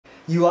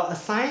You are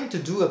assigned to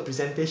do a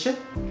presentation.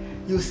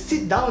 You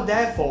sit down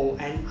there for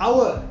an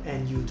hour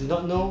and you do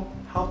not know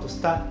how to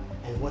start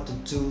and what to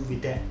do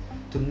with that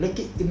to make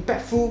it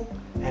impactful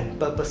and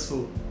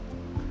purposeful.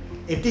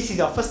 If this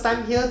is your first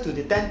time here to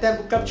the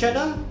 1010 Book Club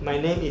channel, my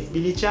name is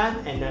Billy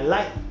Chan and I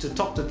like to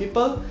talk to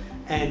people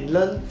and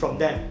learn from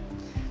them.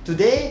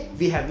 Today,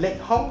 we have Leik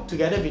Hong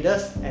together with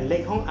us, and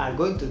Leik Hong are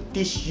going to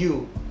teach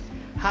you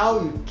how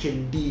you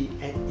can be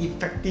an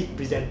effective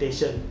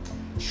presentation.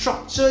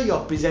 Structure your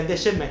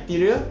presentation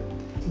material,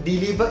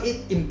 deliver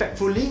it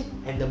impactfully,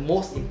 and the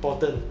most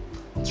important,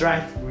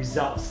 drive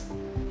results.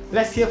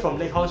 Let's hear from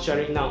Leik Hong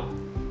sharing now.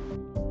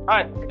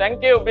 Alright,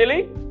 thank you,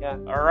 Billy.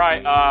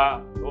 Alright,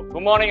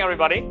 good morning,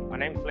 everybody. My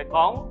name is Leik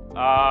Hong.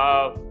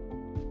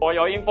 For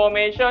your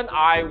information,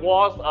 I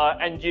was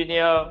an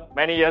engineer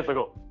many years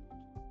ago.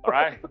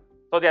 Alright,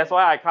 so that's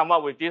why I come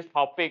up with this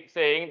topic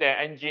saying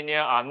that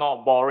engineers are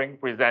not boring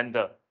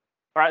presenter.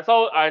 Alright,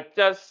 so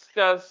just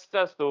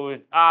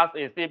to ask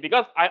is this,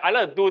 because I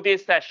like to do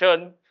this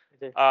session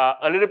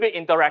a little bit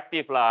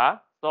interactive lah.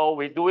 So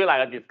we do it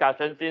like a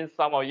discussion since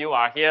some of you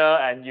are here,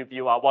 and if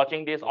you are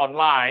watching this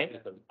online,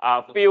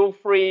 feel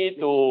free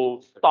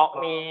to stop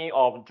me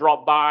or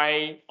drop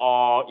by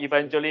or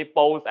eventually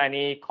post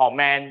any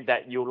comment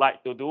that you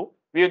like to do.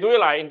 We'll do it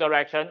like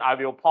interaction. I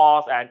will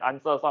pause and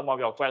answer some of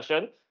your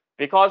questions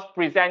because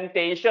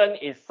presentation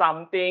is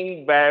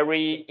something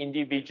very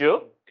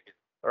individual,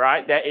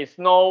 right? There is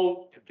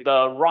no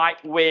the right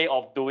way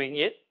of doing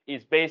it.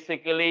 It's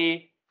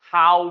basically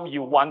how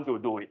you want to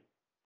do it,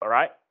 all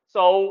right?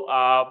 So,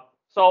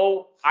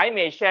 so I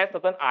may share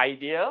certain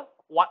idea,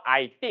 what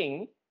I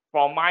think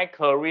from my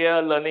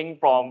career, learning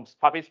from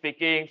public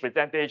speaking,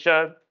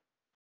 presentation.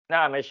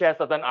 Now I may share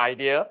certain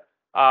idea,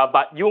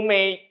 but you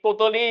may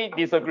totally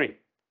disagree.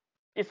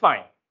 It's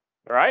fine,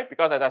 right?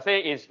 Because as I say,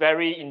 it's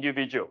very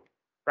individual,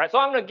 right? So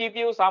I'm going to give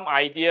you some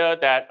idea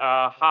that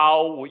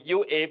how would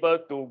you able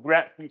to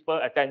grab people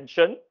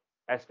attention,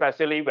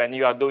 especially when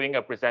you are doing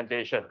a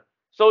presentation.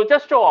 So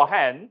just show of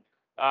hand.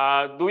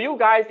 Do you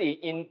guys in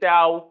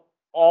Intel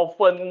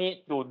often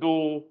need to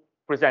do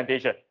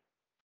presentation?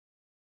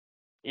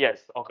 Yes,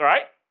 okay,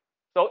 right?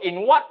 So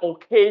in what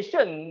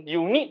occasion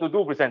you need to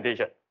do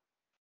presentation?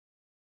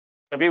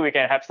 Maybe we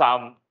can have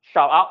some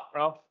shout out, you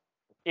know?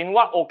 In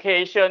what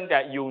occasion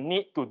that you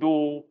need to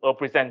do a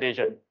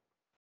presentation?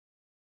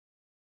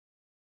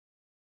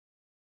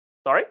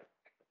 Sorry?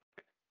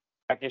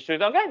 Okay,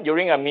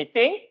 during a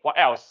meeting, what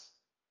else?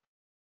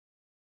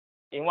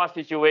 In what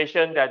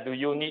situation that do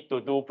you need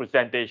to do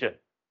presentation?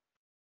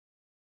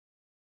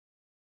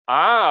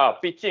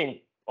 Pitching,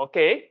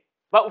 okay.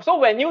 But so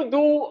when you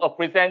do a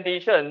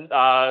presentation,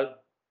 I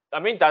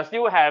mean, does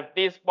you have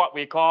this what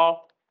we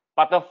call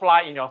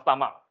butterfly in your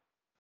stomach?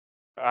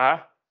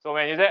 So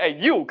when you say, hey,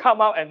 you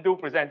come out and do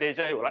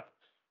presentation, you're like,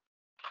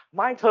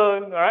 my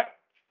turn, all right?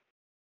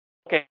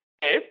 Okay.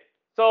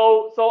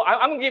 So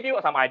I'm gonna give you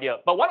some idea.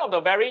 But one of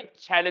the very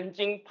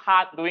challenging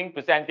part doing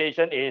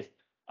presentation is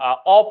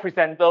all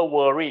presenter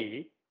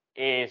worry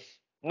is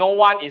no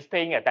one is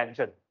paying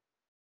attention,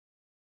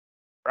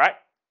 right?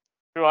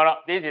 True or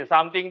not? This is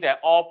something that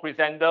all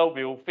presenter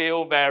will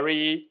feel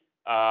very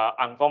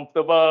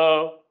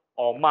uncomfortable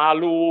or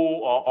malu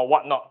or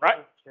whatnot,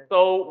 right?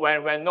 So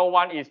when no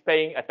one is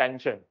paying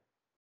attention.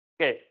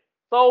 Okay.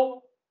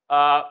 So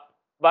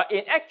but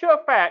in actual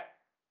fact,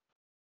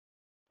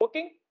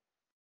 working?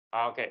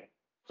 Okay.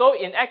 So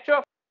in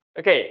actual,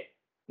 okay,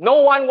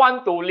 no one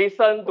wants to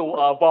listen to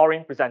a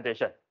boring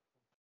presentation.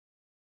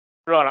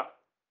 True or not?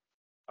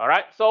 All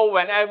right. So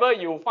whenever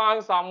you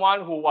find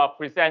someone who are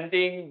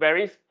presenting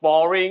very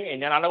boring,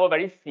 in another word,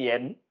 very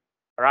sian,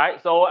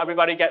 right? So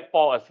everybody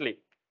fall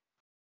asleep.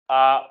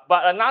 But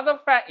another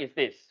fact is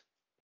this.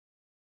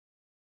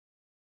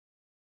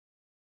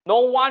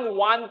 No one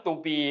wants to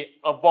be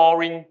a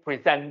boring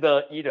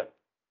presenter either.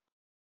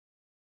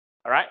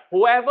 All right.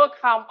 Whoever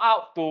come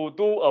out to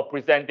do a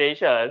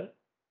presentation,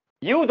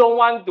 you don't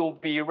want to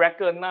be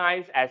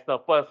recognized as the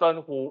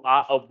person who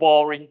are a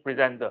boring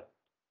presenter.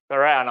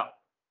 Correct or not?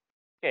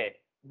 Okay.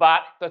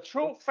 But the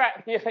true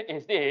fact here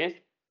is this,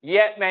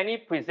 yet many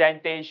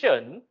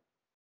presentations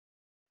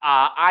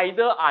are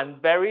either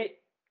very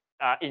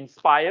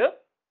inspired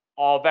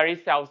or very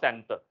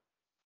self-centered.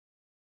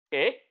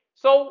 Okay.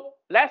 So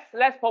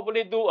let's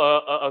probably do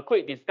a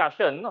quick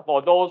discussion.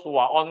 For those who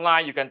are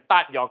online, you can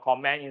type your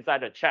comment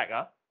inside the chat.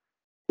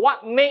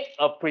 What makes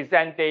a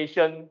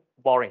presentation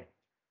boring,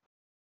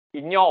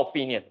 in your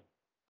opinion?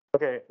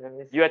 Okay.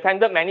 You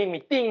attended many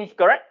meetings,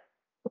 correct?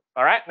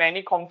 All right,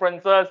 many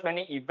conferences,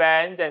 many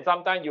events, and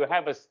sometimes you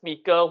have a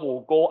speaker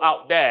who go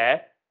out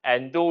there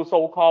and do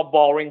so-called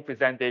boring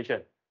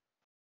presentation.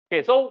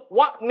 Okay, so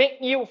what make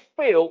you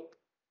feel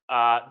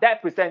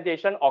that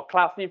presentation or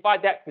classify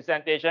that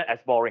presentation as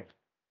boring?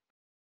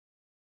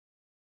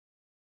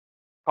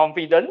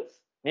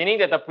 Confidence, meaning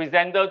that the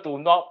presenter do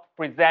not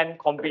present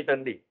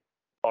confidently.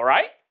 All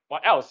right,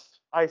 what else?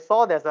 I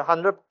saw there's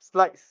 100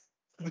 slides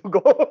to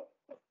go.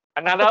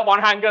 Another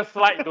 100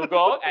 slides to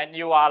go, and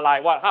you are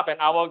like, what, half an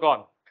hour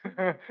gone?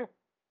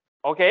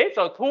 Okay,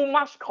 so too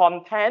much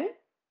content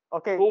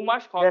Okay. Too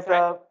much There's content.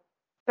 a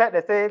tab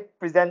that says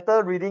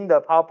presenter reading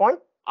the PowerPoint.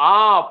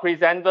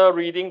 Presenter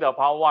reading the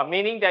PowerPoint,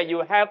 meaning that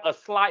you have a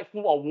slide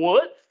full of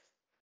words,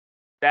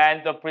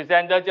 then the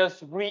presenter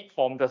just read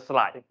from the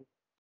slide.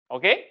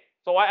 Okay,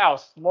 so what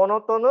else?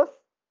 Monotonous.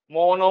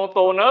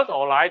 Monotonous,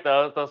 all right,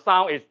 the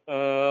sound is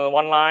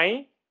one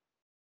line.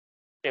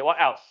 Okay,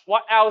 what else?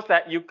 What else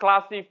that you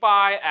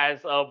classify as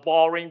a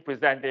boring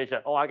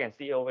presentation? Oh, I can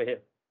see over here.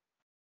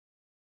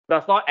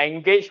 Does not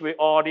engage with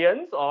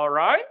audience, all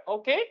right,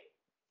 okay.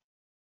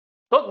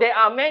 So there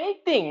are many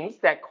things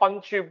that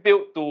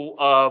contribute to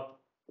a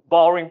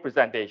boring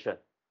presentation.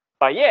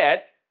 But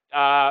yet,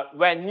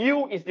 when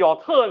it's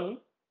your turn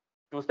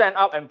to stand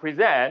up and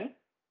present,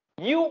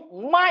 you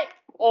might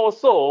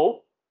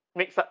also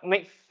make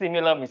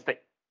similar mistake.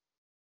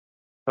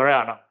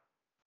 Correct or not?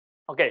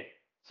 Okay,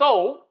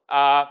 so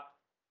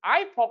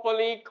I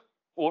probably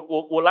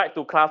would like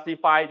to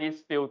classify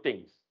these few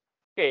things.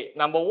 Okay,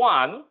 number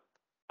one,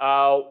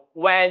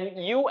 when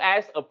you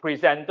as a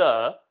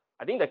presenter,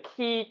 I think the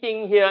key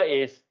thing here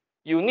is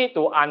you need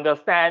to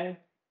understand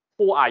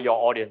who are your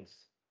audience.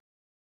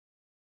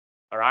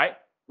 All right,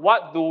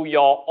 what do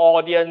your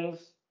audience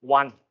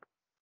want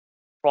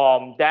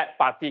from that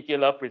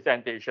particular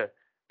presentation?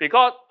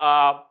 Because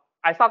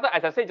I started,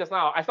 as I said just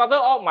now, I started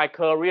out my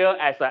career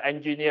as an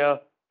engineer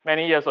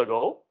many years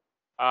ago.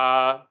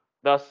 The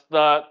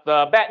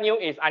bad news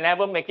is I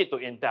never make it to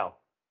Intel.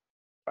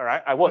 All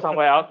right, I work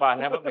somewhere else, but I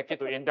never make it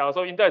to Intel.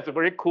 So Intel is a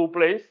very cool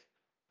place,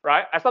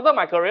 right? I started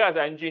my career as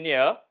an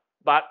engineer,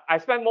 but I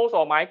spent most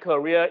of my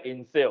career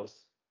in sales.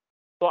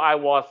 So I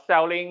was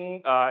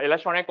selling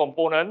electronic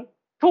component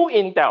to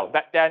Intel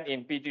back then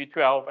in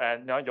PG12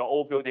 and your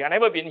old building. I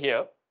never been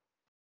here.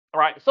 All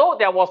right, so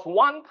there was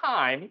one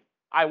time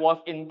I was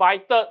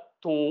invited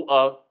to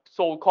a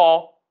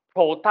so-called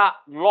product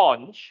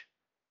launch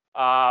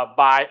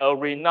by a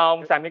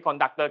renowned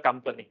semiconductor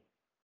company.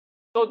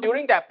 So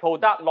during that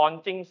product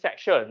launching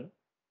section,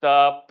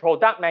 the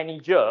product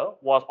manager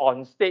was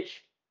on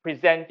stage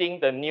presenting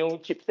the new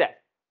chipset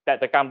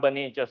that the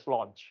company just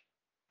launched.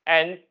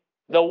 And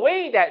the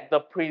way that the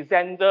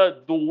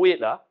presenter do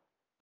it,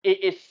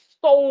 it is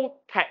so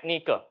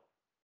technical.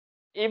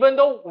 Even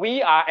though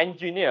we are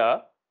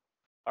engineer,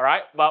 all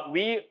right, but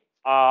we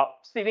are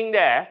sitting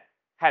there,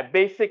 have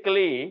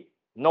basically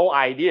no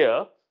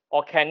idea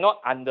or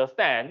cannot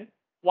understand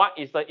what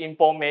is the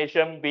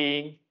information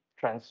being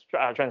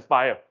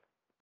transpired.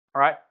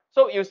 All right,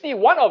 so you see,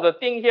 one of the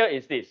things here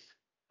is this.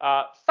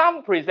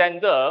 Some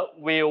presenter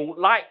will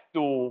like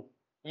to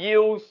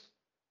use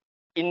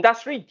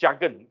industry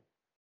jargon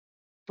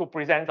to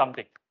present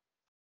something.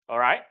 All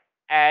right,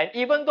 and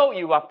even though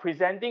you are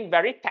presenting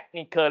very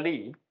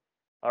technically,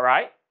 all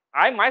right,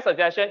 my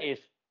suggestion is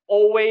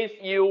always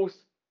use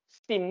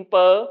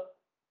simple,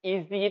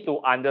 easy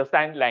to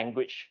understand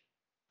language.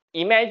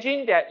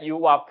 Imagine that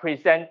you are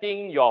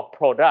presenting your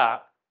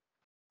product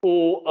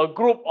to a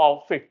group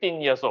of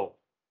 15 years old,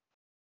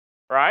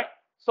 right?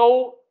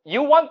 So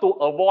you want to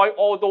avoid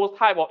all those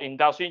type of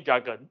industry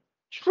jargon.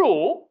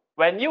 True,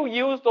 when you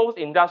use those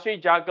industry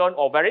jargon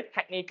or very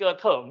technical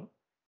term,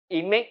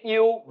 it makes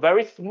you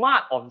very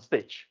smart on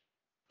stage.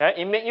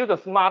 Okay? It makes you the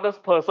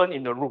smartest person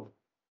in the room.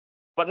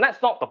 But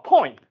that's not the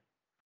point,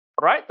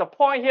 right? The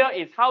point here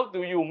is how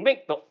do you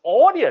make the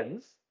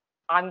audience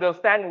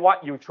understand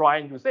what you're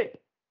trying to say,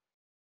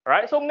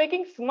 right? So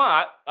making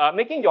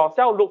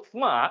yourself look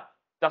smart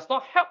does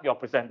not help your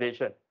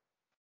presentation,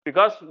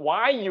 because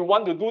why you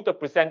want to do the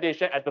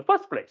presentation at the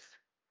first place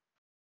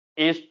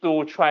is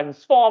to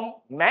transform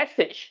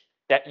message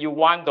that you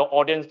want the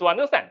audience to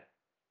understand.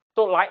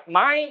 So like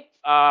my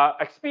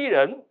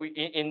experience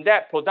in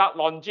that product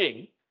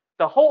launching,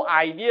 the whole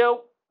idea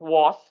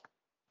was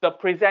the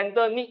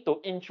presenter need to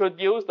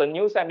introduce the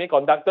new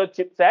semiconductor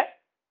chipset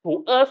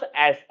to us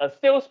as a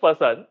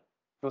salesperson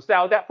to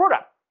sell that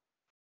product,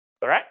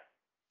 correct?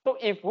 So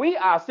if we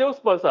are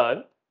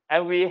salesperson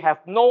and we have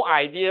no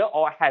idea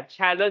or have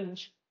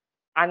challenge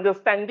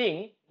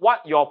understanding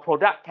what your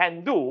product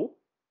can do,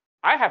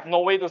 I have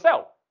no way to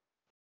sell,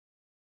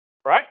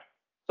 right?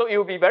 So it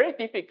will be very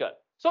difficult.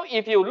 So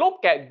if you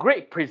look at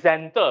great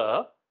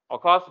presenter,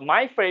 of course,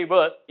 my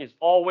favorite is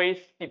always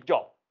Steve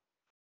Jobs.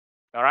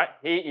 All right,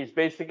 he is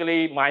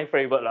basically my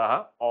favorite.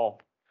 Or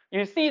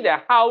you see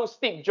that how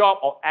Steve Jobs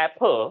of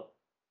Apple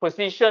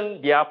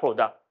position their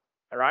product.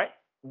 All right,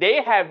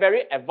 they have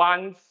very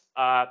advanced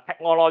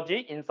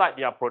technology inside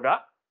their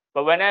product.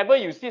 But whenever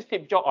you see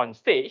Steve Jobs on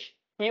stage,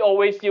 he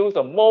always use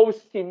the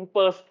most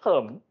simplest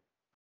term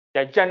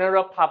that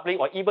general public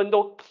or even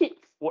though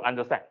kids would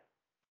understand.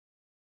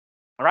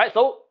 All right,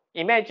 so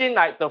imagine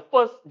like the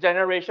first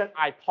generation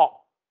iPod,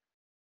 all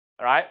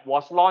right,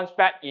 was launched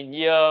back in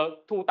year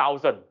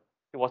 2000.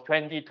 It was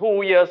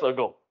 22 years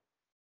ago,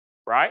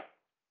 right?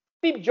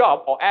 Steve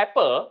Jobs or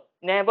Apple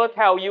never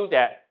tell you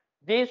that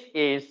this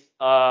is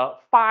a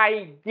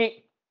 5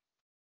 gig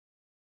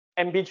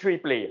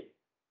MP3 player,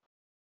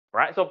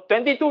 right? So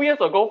 22 years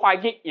ago,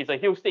 5 gig is a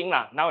huge thing.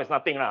 Now it's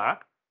nothing.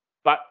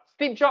 But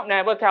Steve Jobs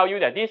never tell you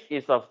that this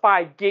is a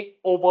 5 gig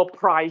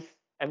overpriced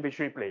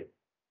MP3 player.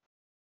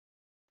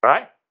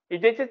 right? They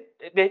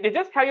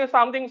just tell you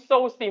something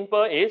so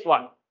simple is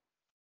what?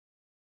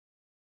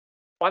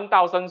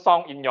 1,000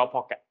 song in your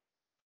pocket.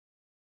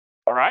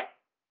 All right.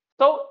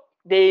 So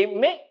they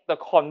make the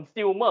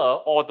consumer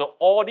or the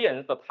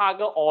audience, the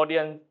target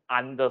audience,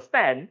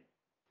 understand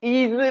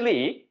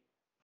easily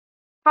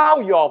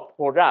how your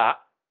product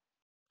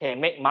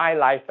can make my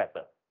life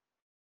better.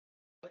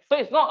 So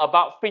it's not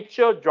about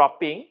feature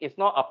dropping. It's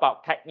not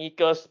about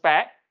technical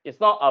spec. It's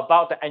not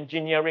about the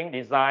engineering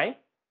design.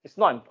 It's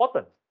not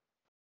important.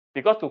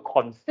 Because to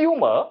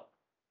consumer,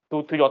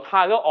 to your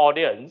target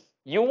audience,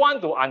 you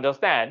want to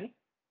understand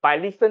by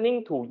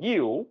listening to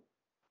you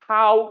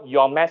how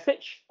your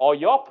message or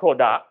your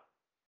product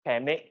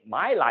can make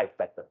my life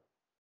better.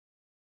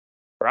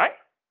 Right?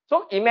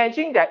 So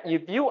imagine that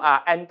if you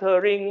are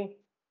entering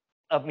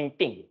a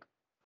meeting,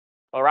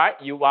 all right,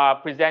 you are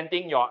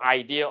presenting your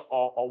idea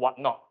or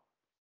whatnot.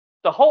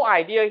 The whole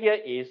idea here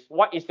is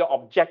what is the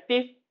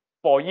objective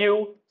for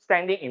you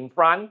standing in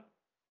front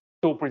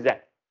to present,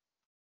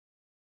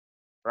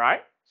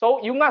 right?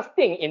 So you must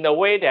think in the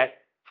way that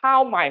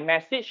how my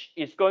message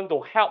is going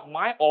to help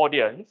my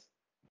audience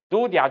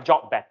do their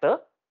job better,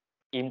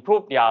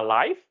 improve their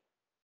life,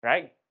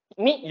 right?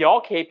 Meet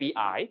your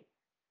KPI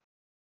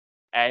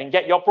and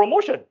get your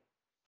promotion,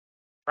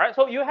 right?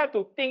 So you have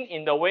to think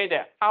in the way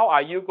that how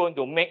are you going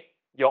to make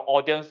your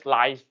audience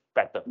life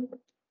better,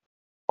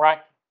 right?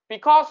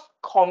 Because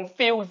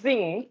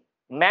confusing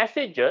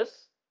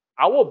messages,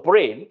 our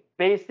brain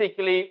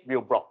basically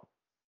will block,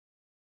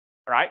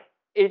 right?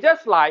 It's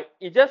just like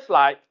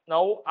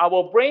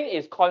our brain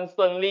is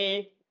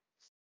constantly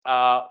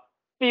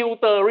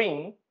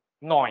filtering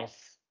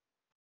noise.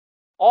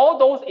 All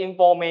those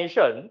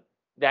information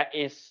that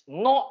is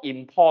not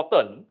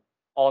important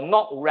or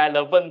not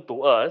relevant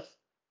to us,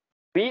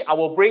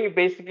 our brain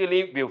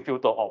basically will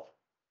filter off.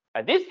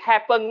 And this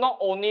happens not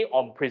only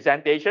on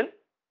presentation,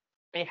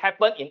 it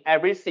happens in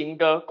every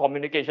single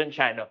communication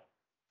channel.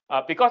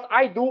 Because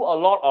I do a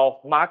lot of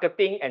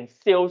marketing and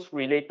sales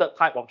related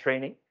type of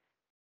training.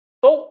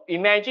 So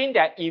imagine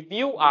that if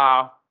you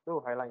are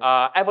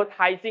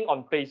advertising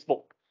on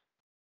Facebook,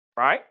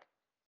 right?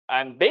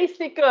 And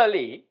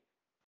basically,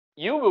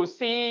 you will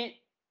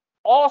see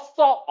all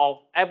sorts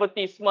of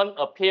advertisements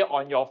appear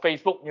on your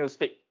Facebook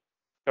newsfeed,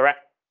 correct?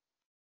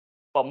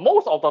 But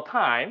most of the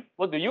time,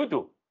 what do?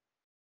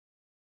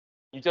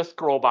 You just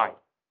scroll by,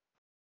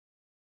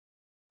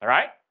 all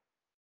right?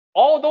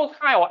 All those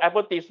kind of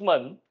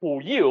advertisements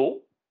to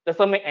you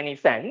doesn't make any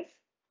sense.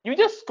 You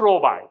just scroll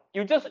by.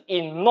 You just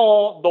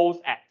ignore those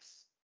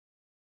ads,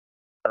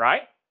 all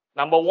right?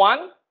 Number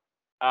one,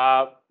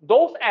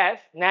 those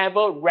ads never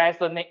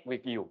resonate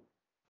with you.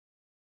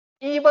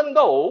 Even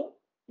though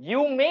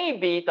you may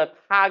be the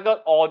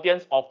target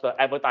audience of the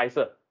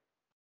advertiser.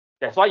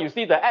 That's why you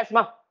see the ads,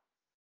 correct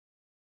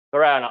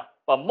or not?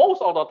 But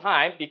most of the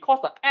time, because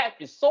the ad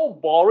is so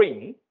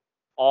boring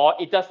or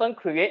it doesn't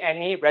create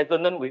any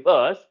resonance with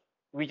us,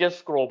 we just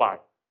scroll by.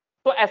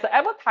 So as an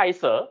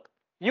advertiser,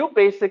 you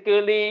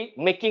basically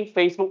making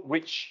Facebook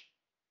rich,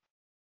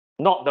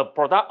 not the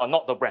product or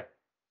not the brand.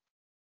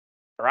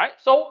 All right.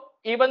 So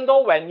even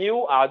though when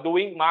you are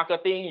doing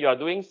marketing, you are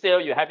doing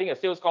sales, you're having a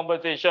sales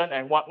conversation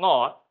and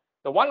whatnot,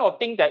 the one of the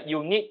things that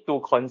you need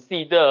to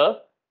consider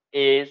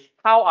is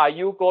how are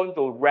you going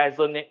to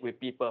resonate with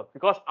people?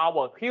 Because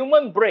our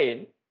human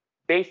brain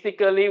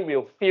basically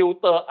will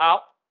filter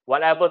out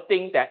whatever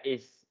thing that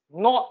is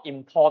not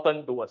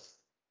important to us.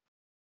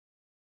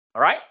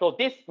 All right. So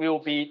this will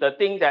be the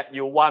thing that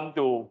you want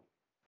to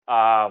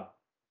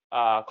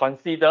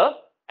consider.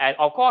 And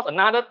of course,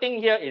 another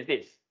thing here is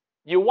this.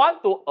 You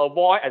want to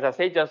avoid, as I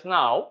said just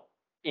now,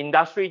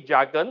 industry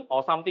jargon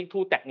or something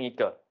too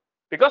technical.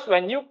 Because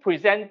when you're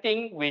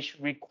presenting which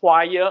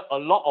require a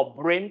lot of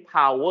brain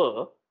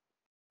power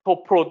to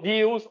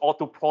produce or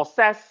to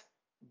process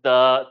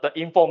the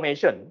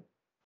information,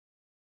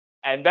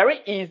 and very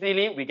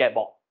easily we get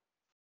bored,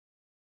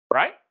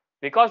 right?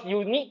 Because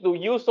you need to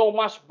use so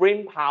much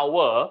brain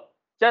power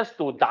just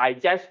to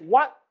digest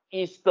what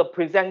is the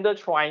presenter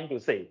trying to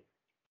say.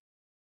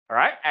 All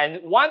right,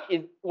 and one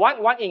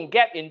in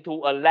get into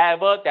a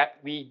level that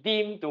we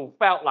deem to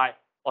felt like,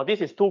 oh,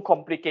 this is too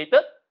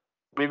complicated,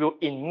 we will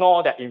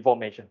ignore that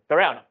information.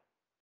 Correct or not?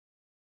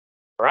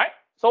 All right.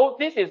 So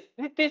this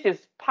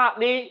is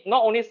partly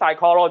not only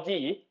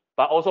psychology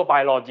but also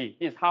biology.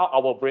 This is how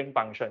our brain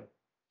functions.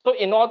 So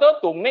in order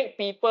to make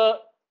people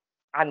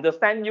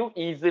understand you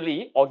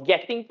easily or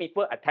getting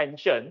people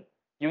attention,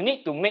 you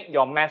need to make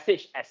your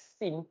message as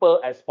simple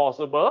as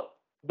possible.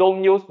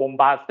 Don't use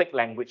bombastic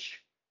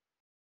language.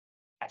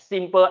 As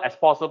simple as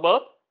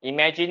possible.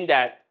 Imagine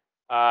that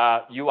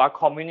you are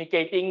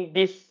communicating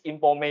this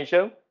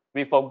information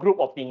with a group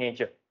of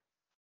teenagers,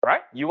 right?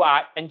 You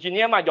are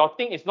engineer, your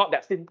thing is not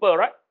that simple,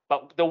 right?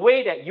 But the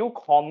way that you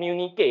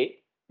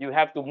communicate, you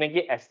have to make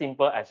it as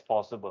simple as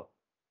possible.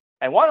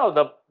 And one of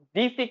the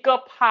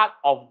difficult part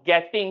of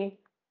getting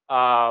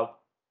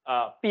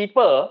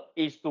people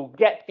is to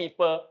get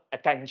people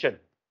attention,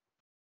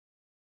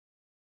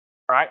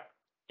 right?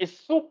 It's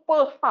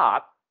super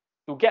hard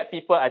to get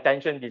people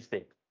attention these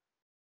days.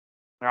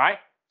 right?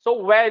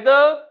 So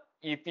whether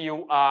if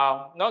you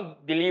are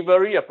not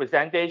delivering a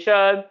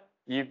presentation,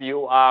 if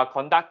you are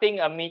conducting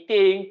a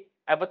meeting,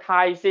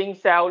 advertising,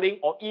 selling,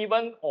 or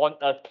even on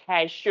a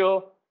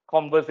casual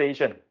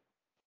conversation,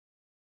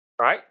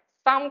 right?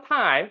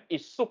 Sometimes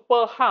it's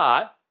super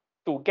hard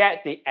to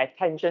get the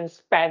attention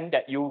span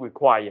that you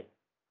require.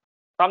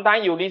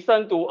 Sometimes you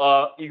listen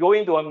to you go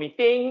into a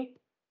meeting,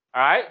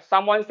 all right?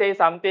 Someone says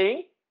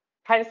something,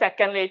 10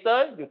 seconds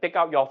later, you take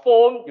out your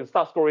phone, you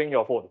start scrolling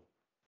your phone,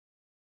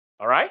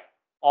 all right?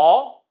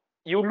 Or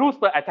you lose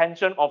the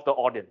attention of the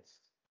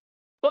audience.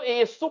 So it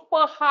is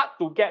super hard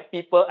to get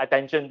people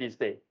attention these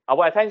days.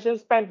 Our attention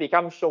span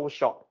becomes so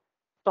short.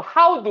 So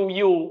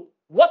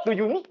what do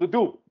you need to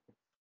do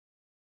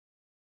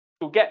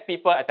to get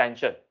people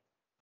attention?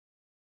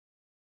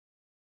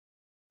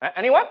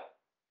 Anyone?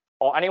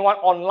 Or anyone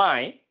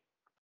online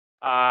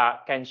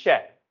can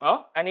share?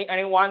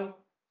 Anyone?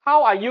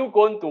 How are you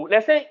going to,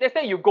 let's say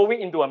you're going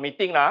into a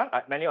meeting,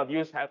 like many of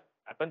you have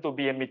happen to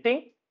be a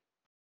meeting,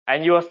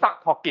 and you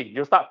start talking,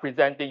 you start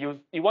presenting,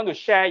 you want to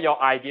share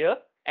your idea,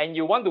 and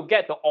you want to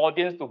get the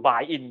audience to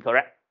buy in,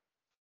 correct?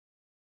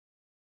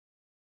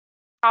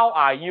 How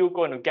are you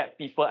going to get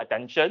people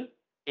attention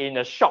in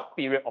a short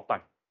period of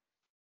time?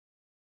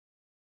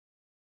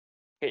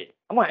 Okay,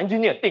 I'm an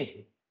engineer,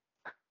 think.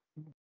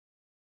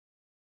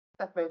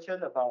 I've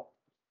mentioned about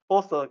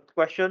pose a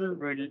question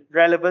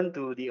relevant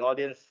to the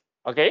audience.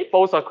 Okay,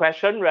 pose a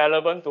question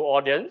relevant to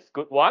audience,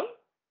 good one.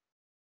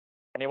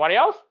 Anyone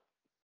else?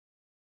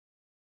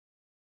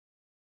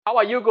 How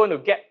are you going to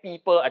get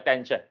people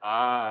attention?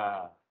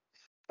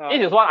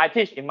 This is what I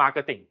teach in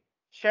marketing.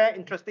 Share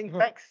interesting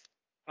facts.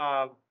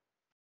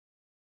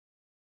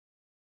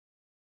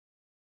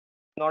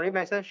 Nori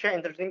mentioned share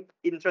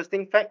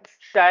interesting facts.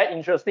 Share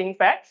interesting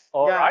facts.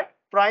 All right.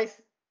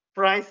 Price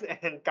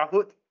and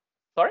Kahoot.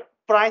 Sorry?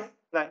 Price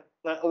like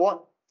award.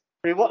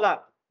 Reward lah.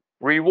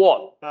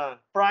 Reward.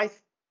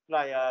 Price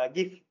like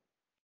gift.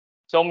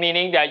 So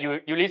meaning that you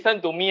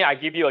listen to me, I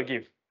give you a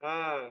gift.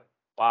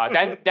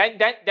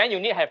 Then you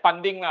need to have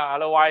funding.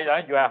 Otherwise,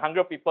 you have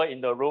 100 people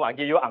in the room, I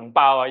give you ang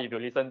bao if you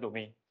listen to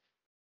me.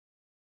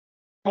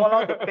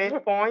 Follow the pain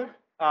point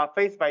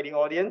faced by the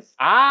audience.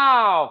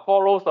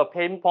 Follows the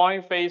pain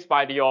point faced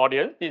by the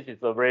audience. This is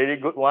a very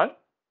good one.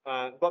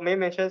 God may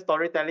mention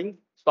storytelling.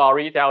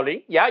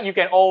 Storytelling. Yeah, you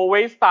can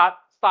always start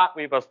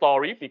with a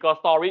story because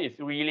story is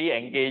really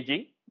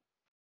engaging.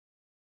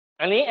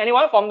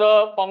 Anyone from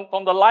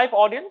the live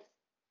audience?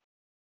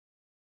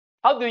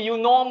 How do you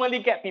normally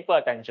get people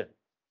attention?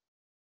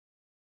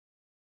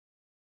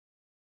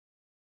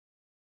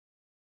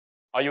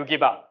 Or you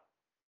give up?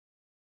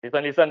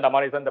 Listen, tama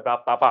listen,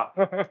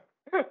 tapa.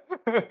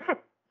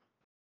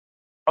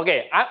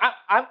 Okay,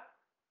 I'm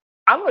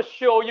gonna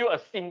show you a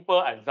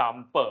simple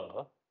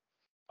example.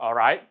 All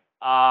right,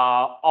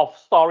 of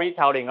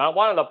storytelling.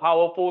 One of the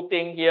powerful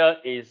thing here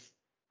is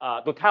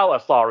to tell a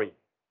story.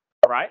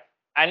 All right,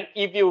 and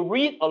if you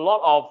read a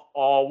lot of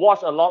or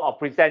watch a lot of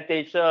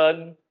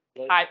presentation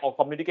type of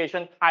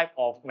communication type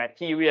of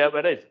material,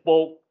 whether it's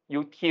book,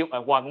 YouTube,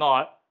 and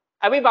whatnot,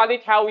 everybody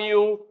tell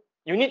you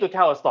need to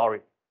tell a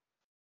story.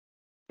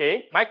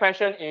 Okay, my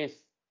question is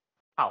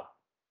how?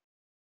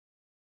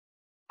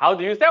 How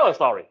do you tell a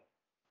story?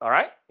 All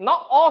right,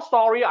 not all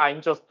stories are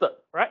interested,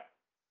 right?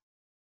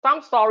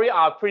 Some stories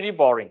are pretty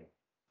boring.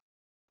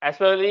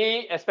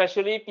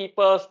 Especially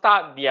people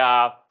start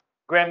their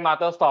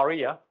grandmother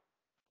story.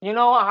 You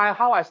know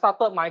how I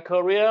started my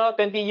career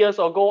 20 years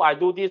ago. I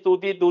do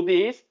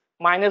this.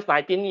 Minus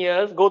 19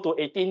 years, go to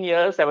 18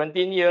 years,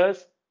 17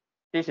 years.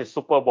 This is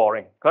super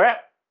boring,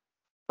 correct?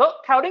 So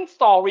telling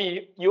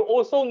story, you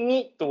also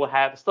need to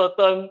have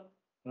certain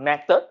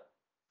method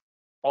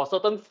or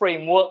certain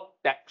framework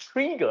that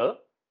trigger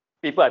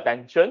people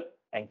attention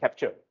and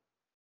capture.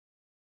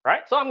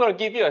 Right? So I'm going to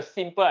give you a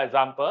simple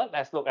example.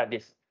 Let's look at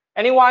this.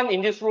 Anyone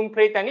in this room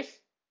play tennis?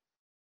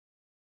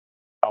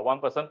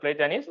 One person play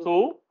tennis,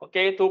 two.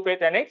 Okay, two play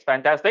tennis.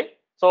 Fantastic.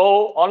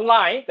 So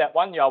online, that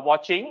one you are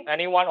watching,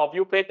 any one of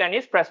you play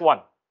tennis, press 1.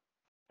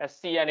 Let's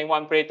see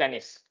anyone play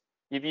tennis.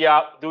 If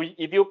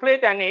you play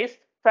tennis,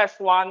 press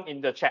 1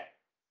 in the chat.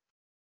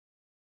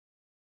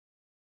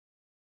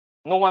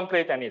 No one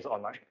play tennis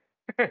online.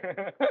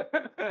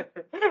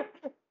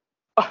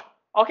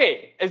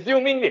 Okay,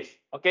 assuming this.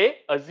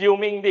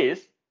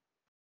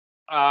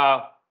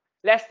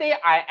 Let's say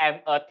I am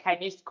a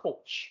tennis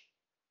coach,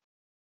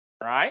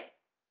 right?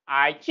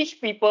 I teach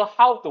people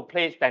how to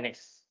play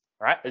tennis,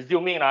 right?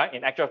 Assuming,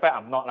 in actual fact,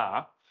 I'm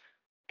not.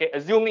 Okay,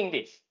 assuming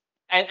this.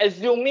 And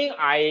assuming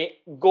I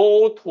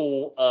go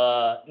to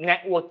a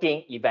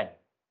networking event,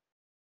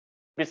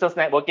 business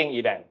networking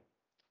event,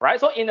 right?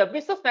 So in a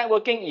business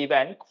networking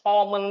event,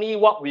 commonly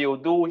what we'll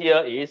do here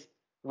is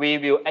we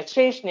will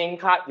exchange name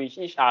card with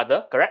each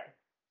other, correct?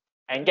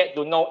 And get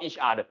to know each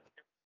other,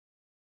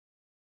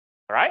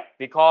 right?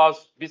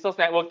 Because business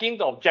networking,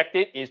 the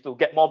objective is to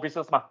get more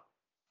business.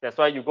 That's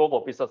why you go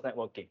for business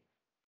networking.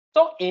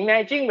 So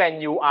imagine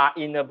when you are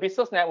in a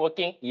business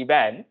networking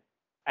event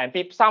and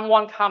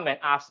someone come and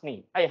ask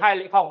me, hey, hi,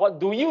 Leik Hong, what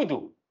do you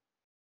do?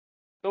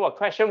 So a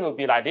question will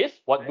be like this: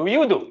 what do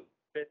you do?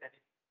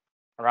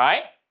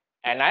 Right?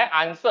 And I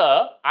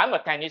answer, I'm a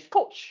tennis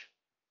coach.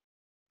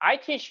 I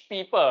teach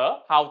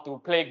people how to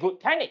play good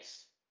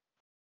tennis.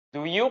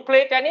 Do you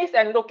play tennis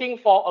and looking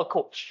for a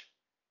coach?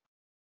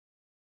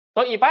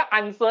 So if I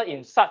answer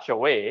in such a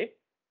way,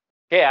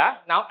 okay,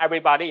 now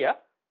everybody,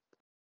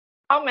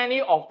 how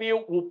many of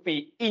you would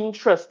be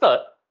interested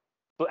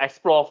to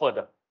explore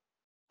further?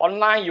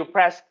 Online, you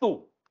press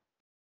 2.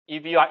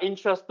 If you are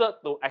interested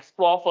to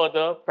explore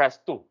further, press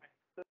 2.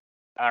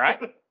 All right?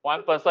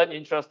 One person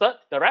interested,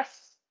 the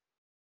rest?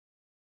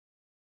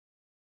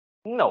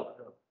 No.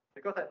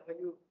 Because I know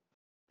you.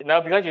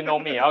 No, because you know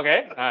me,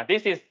 okay?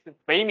 This is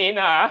俾面,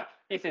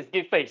 this is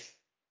give face,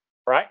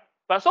 right?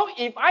 But so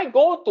if I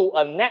go to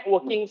a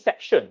networking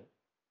section,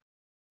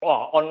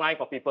 online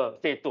for people,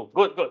 say 2.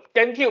 Good, good.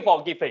 Thank you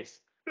for give face.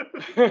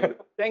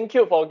 Thank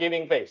you for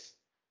giving face.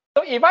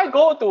 So if I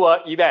go to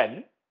an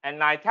event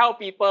and I tell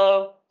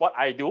people what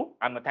I do,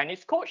 I'm a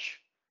tennis coach.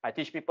 I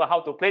teach people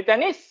how to play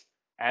tennis.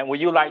 And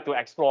would you like to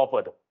explore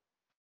further?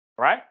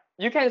 Right?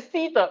 You can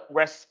see the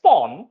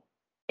response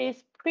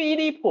is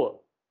pretty poor.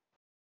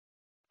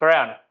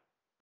 Correct?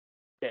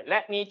 Okay,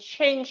 let me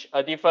change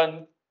a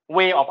different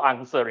way of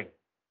answering.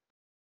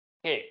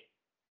 Okay.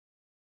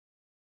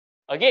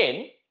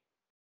 Again,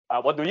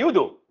 what do you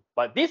do?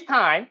 But this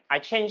time, I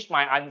changed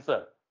my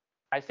answer.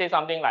 I say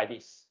something like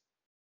this.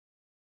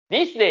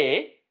 This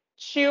day,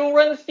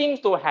 children seem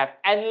to have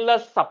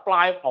endless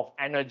supply of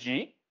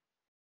energy.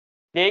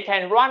 They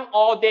can run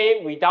all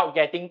day without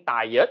getting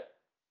tired.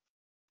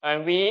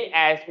 And we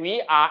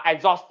are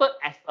exhausted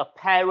as a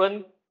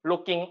parent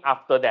looking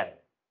after them.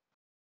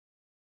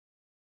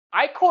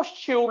 I coach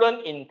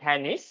children in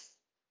tennis,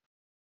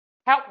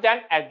 help them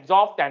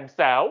exhaust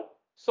themselves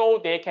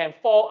so they can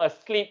fall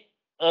asleep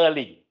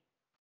early.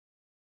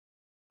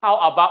 How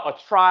about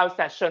a trial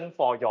session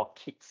for your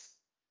kids?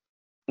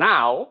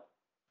 Now,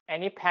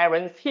 any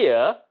parents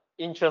here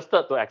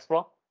interested to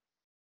explore?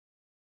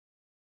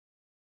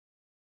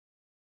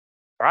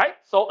 Right?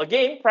 So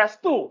again, press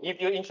 2 if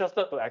you're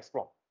interested to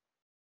explore.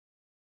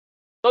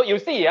 So you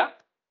see,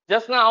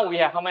 just now we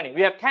have how many?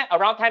 We have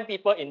around 10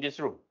 people in this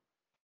room.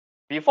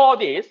 Before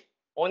this,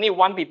 only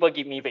 1 people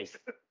give me face.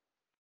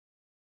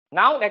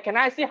 Now, can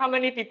I see how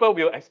many people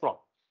will explore?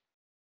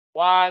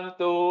 1,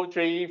 2,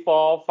 3,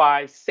 4,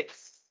 5,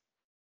 6.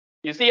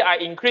 You see, I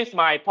increase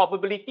my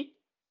probability.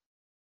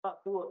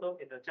 Not 2 also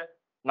in the chat.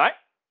 Right?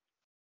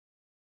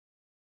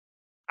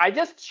 I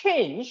just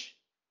change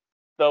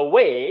the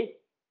way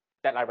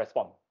that I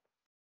respond.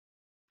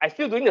 I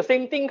still doing the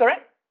same thing,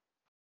 correct?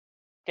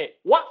 Okay,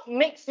 what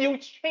makes you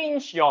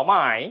change your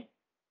mind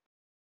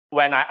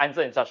when I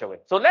answer in such a way?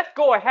 So let's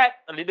go ahead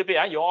a little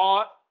bit. You're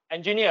all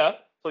engineer,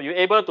 so you're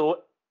able to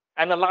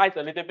analyze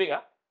a little bit.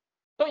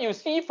 So you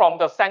see from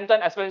the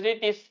sentence, especially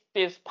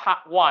this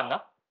part 1,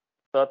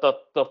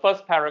 the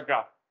first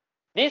paragraph.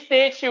 These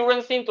days,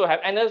 children seem to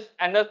have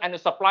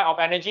endless supply of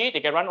energy.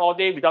 They can run all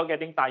day without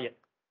getting tired.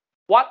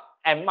 What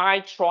am I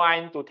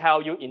trying to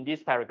tell you in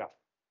this paragraph?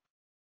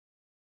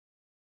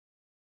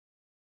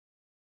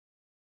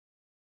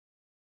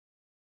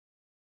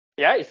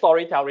 Yeah, it's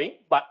storytelling,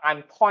 but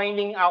I'm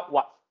pointing out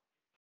what?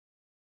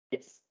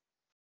 Yes.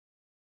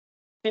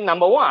 See,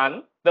 number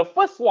 1, the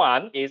first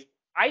one is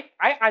I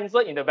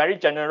answer in a very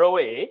general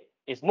way,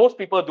 is most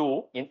people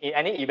do in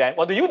any event.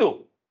 What do you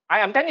do? I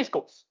am tennis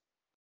coach.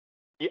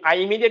 I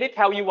immediately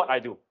tell you what I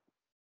do.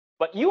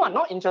 But you are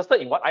not interested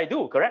in what I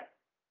do, correct?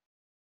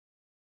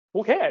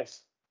 Who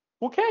cares?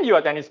 Who cares you are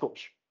a tennis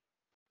coach,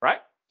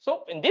 right?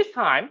 So in this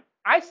time,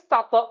 I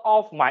started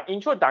off my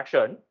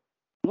introduction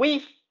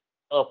with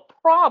a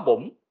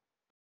problem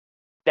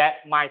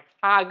that my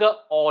target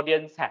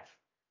audience have.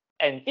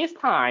 And this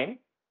time,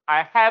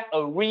 I have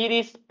a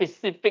really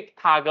specific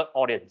target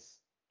audience.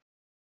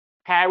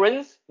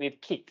 Parents with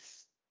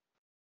kids.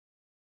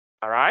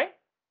 All right?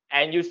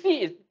 And you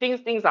see,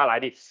 things are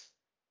like this.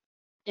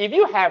 If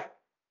you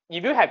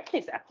have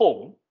kids at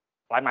home,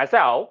 like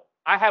myself,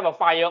 I have a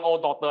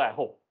 5-year-old daughter at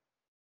home.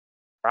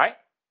 Right?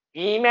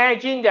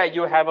 Imagine that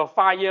you have a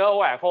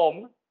 5-year-old at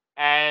home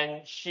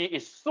and she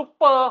is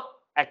super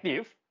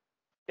active.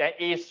 That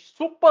is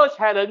super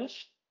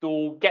challenge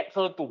to get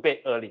her to bed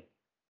early.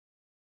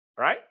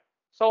 Right?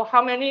 So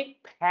how many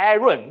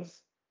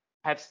parents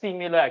have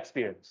similar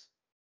experience?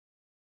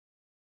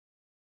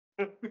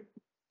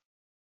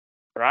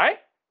 Right?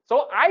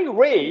 So I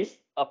raise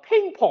a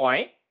pain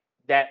point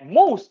that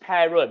most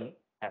parents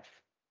have.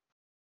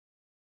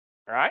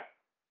 Right?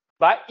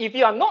 But if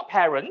you are not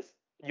parents,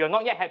 you're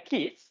not yet have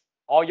kids,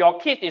 or your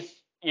kid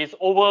is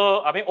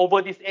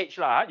over this age,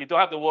 you don't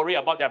have to worry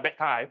about their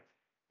bedtime.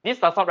 This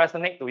does not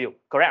resonate to you,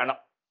 correct or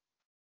not?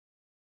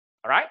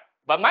 All right?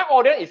 But my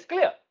audience is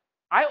clear.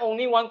 I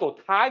only want to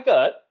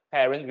target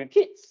parents with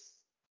kids.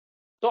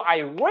 So I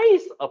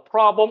raise a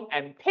problem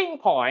and pain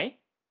point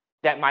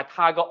that my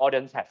target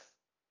audience has.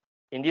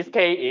 In this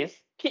case is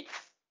kids.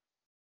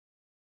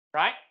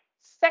 Right?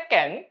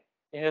 Second,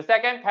 in the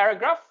second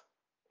paragraph,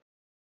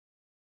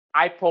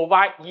 I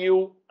provide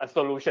you a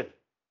solution.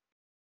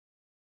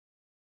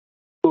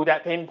 to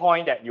that pain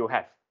point that you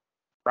have,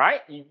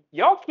 right? If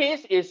your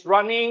case is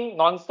running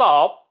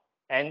non-stop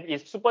and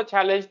is super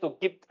challenged to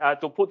keep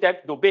to put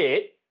that to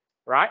bed,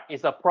 right?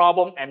 It's a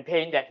problem and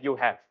pain that you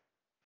have.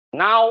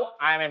 Now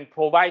I am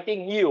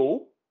providing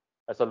you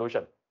a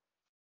solution,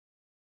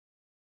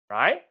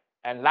 right?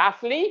 And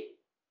lastly,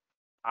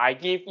 I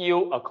give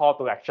you a call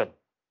to action.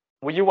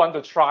 Will you want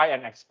to try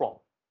and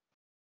explore?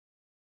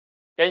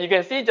 And you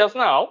can see just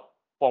now,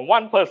 from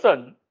 1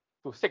 person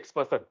to 6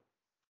 person,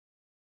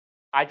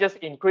 I just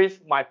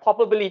increased my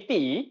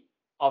probability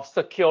of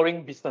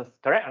securing business,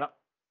 correct or not?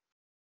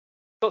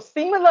 So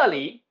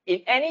similarly,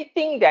 in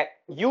anything that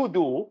you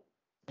do,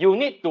 you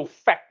need to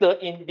factor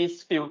in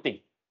this few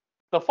things.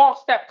 The 4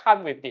 steps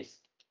come with this.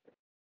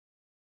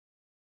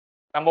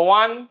 Number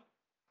 1,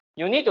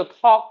 you need to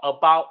talk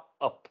about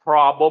a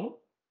problem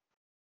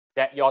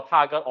that your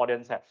target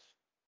audience has.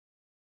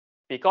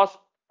 Because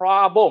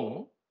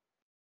problem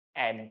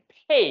and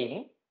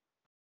pain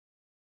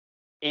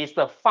is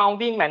the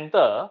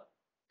fundamental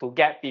to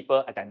get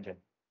people attention.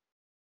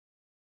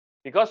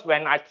 Because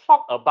when I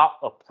talk about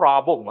a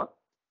problem,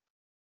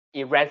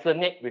 it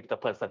resonates with the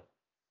person,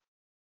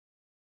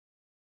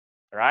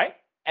 right?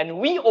 And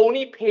we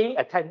only pay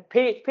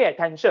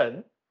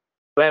attention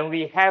when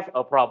we have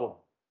a problem,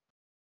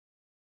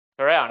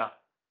 correct or not?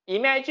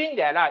 Imagine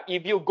that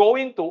if you go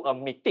into a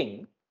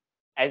meeting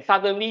and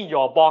suddenly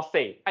your boss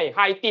say, "Hey,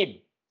 hi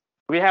team,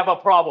 we have a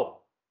problem."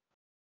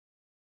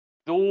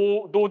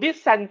 Do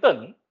this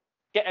sentence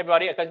get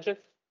everybody attention?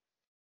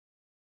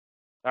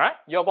 All right,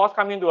 your boss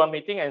come into a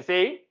meeting and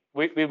say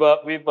with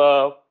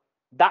a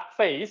dark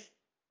face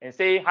and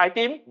say, "Hi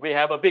team, we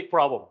have a big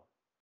problem."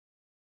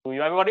 Do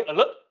you everybody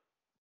alert?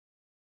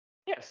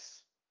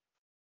 Yes,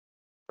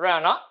 right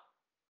or not?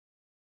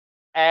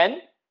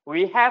 And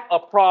we have a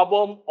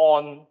problem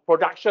on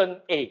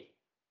production A.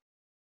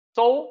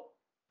 So,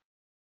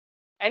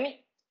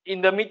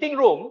 in the meeting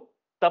room,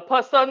 the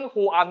person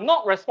who are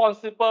not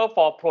responsible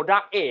for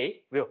product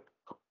A will,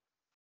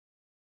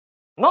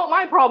 not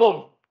my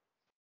problem,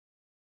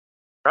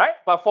 right?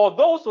 But for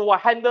those who are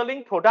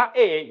handling product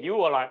A,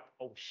 you are like,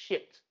 oh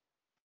shit,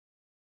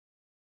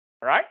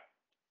 right?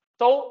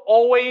 So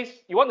always,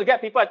 you want to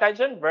get people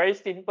attention, very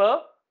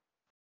simple.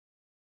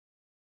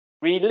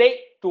 Relate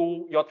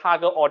to your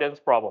target audience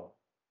problem.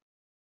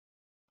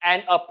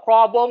 And a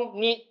problem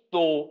needs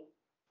to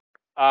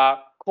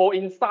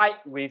coincide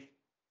with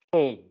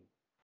pain.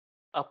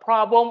 A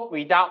problem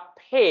without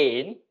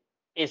pain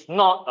is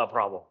not a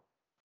problem.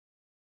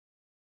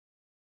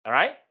 All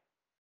right?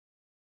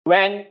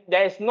 When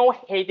there is no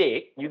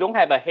headache, you don't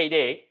have a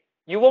headache,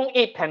 you won't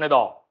eat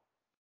Panadol.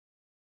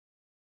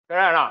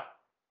 Correct or not?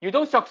 You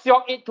don't shock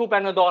eat 2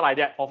 Panadol like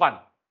that for fun.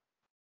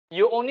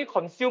 You only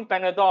consume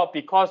Panadol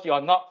because you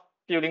are not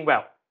feeling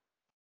well.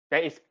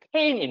 There is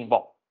pain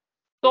involved.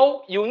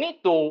 So you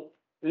need to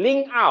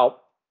link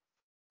out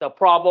the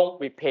problem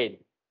with pain.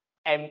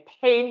 And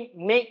pain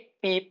makes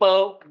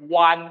people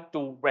want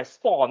to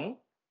respond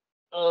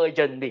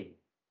urgently.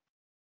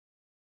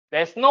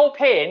 There's no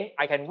pain,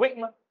 I can wait.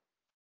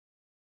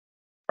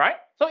 Right?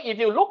 So if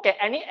you look at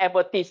any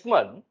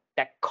advertisement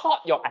that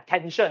caught your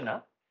attention,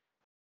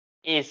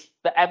 is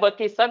the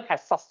advertisement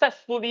has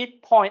successfully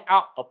point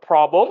out a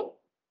problem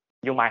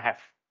you might have.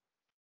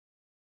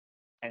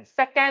 And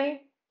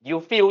second, you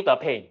feel the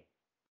pain.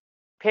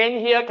 Pain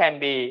here can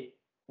be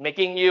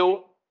making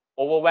you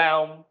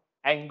overwhelmed,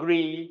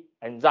 angry,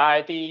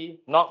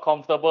 anxiety, not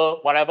comfortable,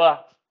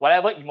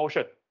 whatever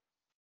emotion.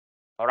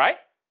 All right?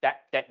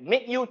 That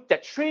make you,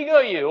 that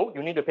trigger you,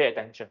 you need to pay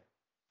attention.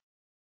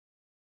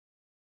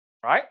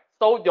 Right?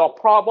 So your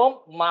problem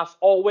must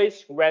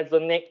always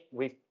resonate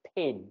with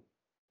pain.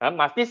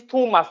 These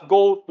two must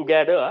go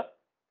together.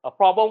 A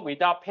problem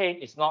without pain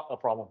is not a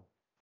problem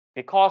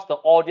because the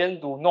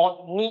audience do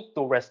not need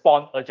to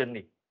respond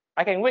urgently.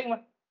 I can wait.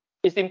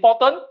 It's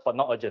important, but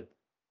not urgent.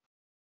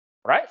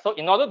 Right? So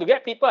in order to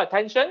get people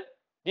attention,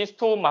 these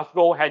two must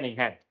go hand in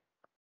hand.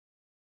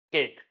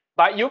 Okay,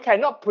 but you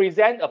cannot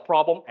present a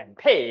problem and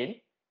pain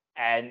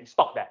and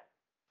stop that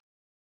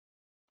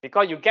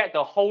because you get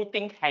the whole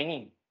thing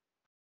hanging.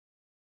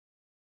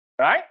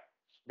 Right?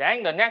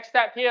 Then the next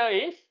step here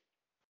is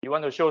you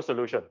want to show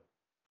solution.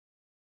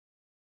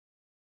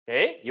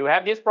 Okay, you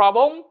have this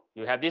problem,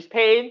 you have this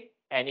pain,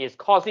 and it's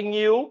causing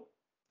you.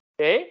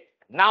 Okay,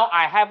 now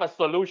I have a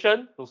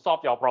solution to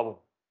solve your problem.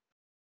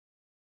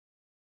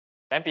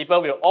 Then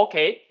people will,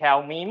 okay,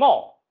 tell me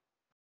more.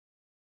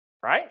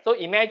 Right? So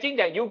imagine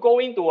that you go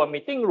into a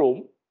meeting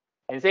room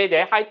and say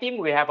that, hi team,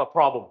 we have a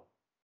problem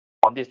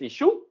on this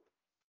issue.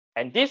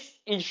 And this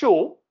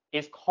issue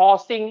is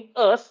causing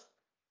us,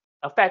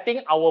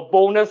 affecting our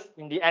bonus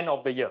in the end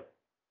of the year.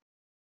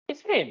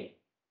 It's pain.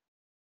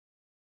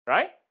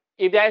 Right?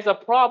 If there is a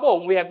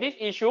problem, we have this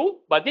issue,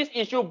 but this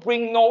issue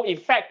brings no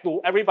effect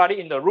to everybody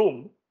in the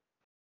room.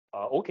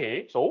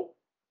 Okay, so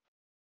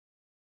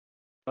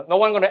no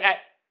one going to act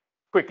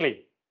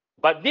quickly.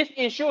 But this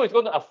issue is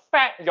going to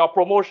affect your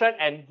promotion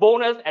and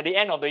bonus at the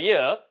end of the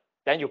year,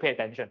 then you pay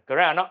attention.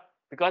 Correct or not?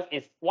 Because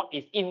it's what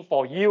is in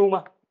for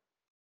you.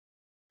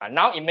 And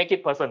now it make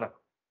it personal.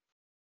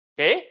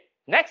 Okay.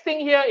 Next thing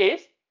here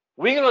is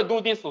we're going to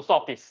do this to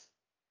solve this.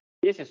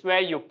 This is where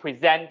you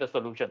present the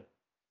solution.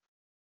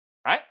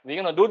 Right?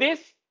 We're going to do this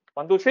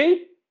 1, 2,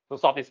 3 to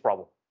solve this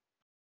problem.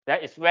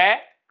 That is where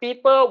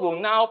people will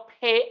now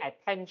pay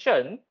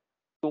attention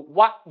to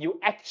what you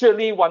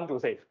actually want to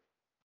say.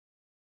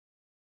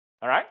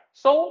 All right.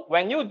 So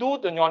when you do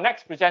your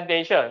next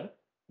presentation,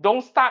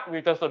 don't start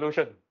with the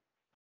solution.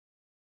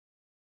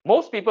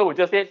 Most people will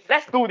just say,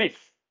 let's do this.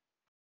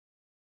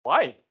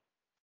 Why?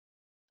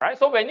 Right?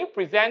 So when you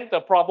present the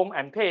problem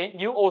and pain,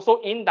 you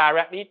also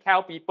indirectly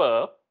tell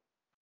people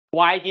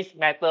why this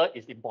matter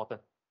is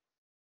important.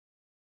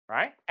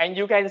 Right? And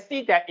you can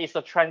see that it's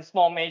a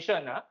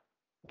transformation.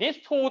 These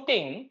two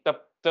things,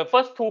 the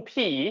first two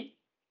P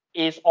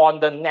is on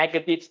the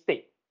negative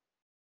state.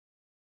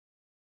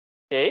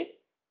 Okay?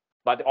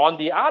 But on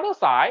the other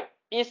side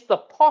is the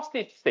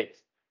positive state.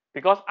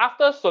 Because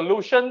after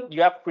solution,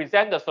 you have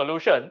present the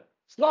solution,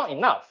 it's not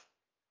enough.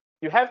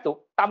 You have to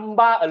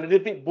tambah a little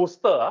bit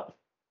booster,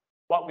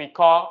 what we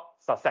call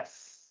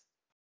success.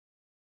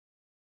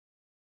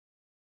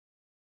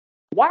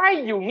 Why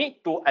you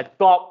need to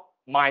adopt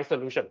my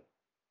solution?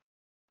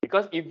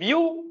 Because if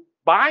you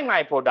buy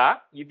my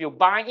product, if you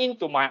buy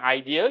into my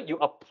idea, you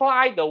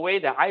apply the way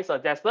that I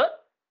suggested,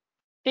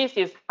 this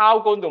is how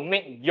going to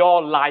make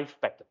your life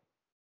better.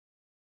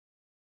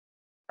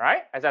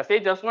 Right? As I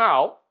said just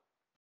now,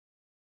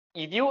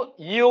 if you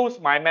use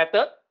my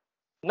method,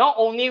 not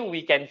only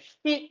we can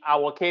hit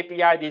our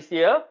KPI this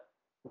year,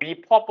 we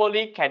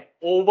probably can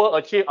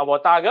overachieve our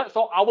target.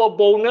 So our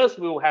bonus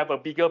will have a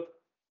bigger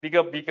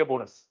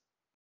bonus.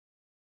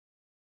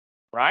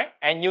 Right?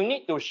 And you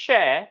need to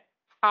share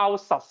how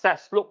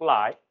success look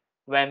like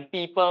when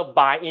people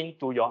buy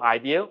into your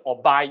idea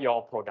or buy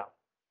your product.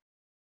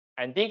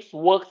 And this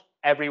works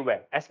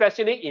everywhere,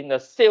 especially in the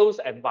sales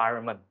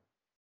environment.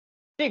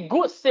 The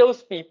good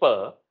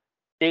salespeople,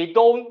 they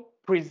don't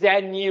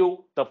present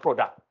you the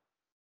product.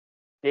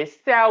 They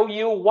sell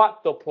you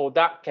what the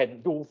product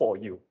can do for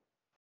you.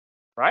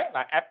 Right?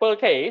 Like Apple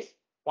case,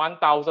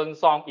 1,000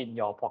 songs in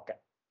your pocket.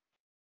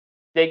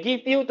 They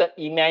give you the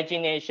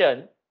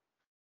imagination.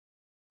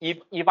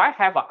 If I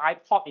have an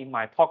iPod in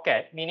my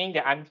pocket, meaning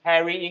that I'm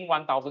carrying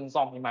 1,000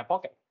 songs in my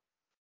pocket.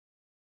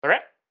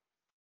 Correct?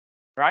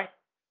 Right?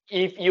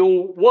 If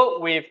you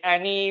work with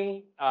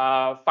any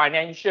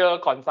financial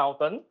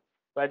consultant,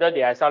 whether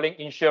they are selling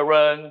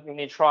insurance,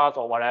 unit trust,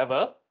 or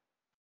whatever,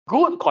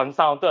 good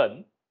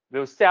consultant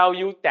will sell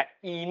you that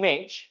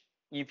image.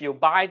 If you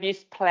buy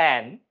this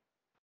plan,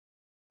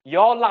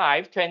 your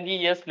life 20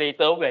 years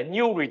later, when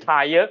you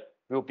retire,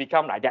 will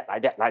become like that,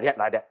 like that, like that,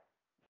 like that.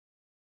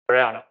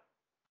 Correct?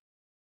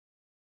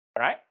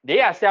 Right? They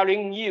are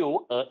selling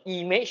you an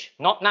image,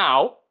 not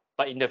now,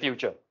 but in the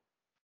future.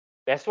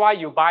 That's why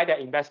you buy the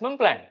investment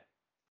plan.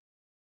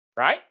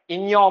 Right?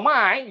 In your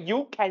mind,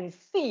 you can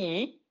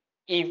see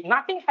if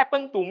nothing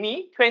happened to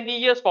me 20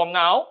 years from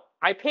now,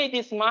 I pay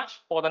this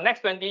much for the next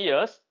 20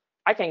 years,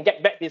 I can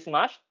get back this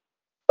much.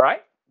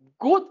 Right?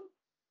 Good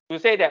to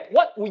say that.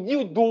 What would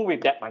you do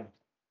with that money?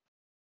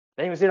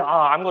 Then you say,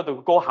 I'm going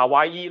to go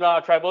Hawaii,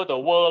 travel the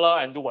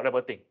world, and do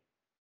whatever thing.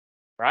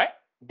 Right?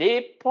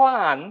 They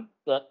plan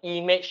the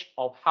image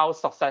of how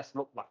success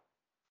looks like.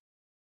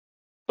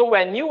 So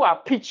when you are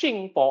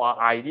pitching for an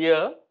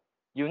idea,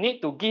 you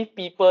need to give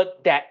people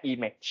that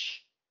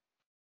image.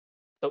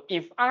 So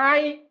if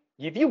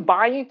you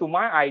buy into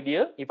my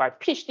idea, if I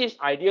pitch this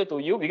idea to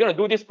you, we're going to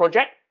do this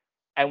project,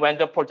 and when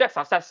the project is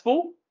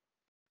successful,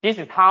 this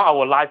is how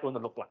our life is going to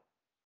look like.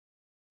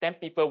 Then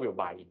people will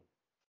buy in.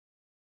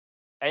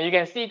 And you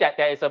can see that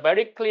there is a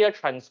very clear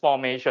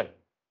transformation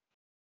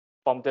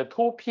from the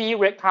 2P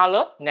red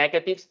color,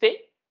 negative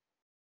state,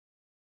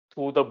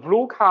 to the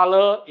blue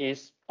color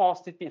is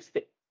positive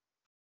state.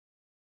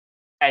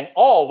 And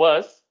all of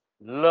us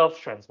love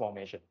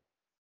transformation.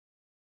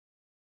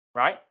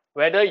 Right?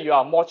 Whether you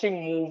are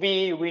watching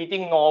movie,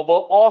 reading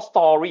novel, or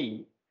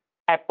story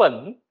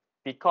happen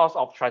because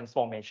of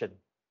transformation.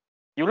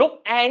 You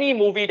look any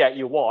movie that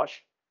you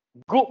watch,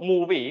 good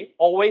movie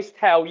always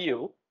tell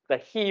you the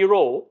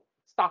hero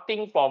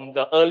starting from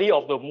the early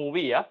of the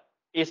movie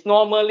is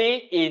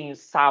normally in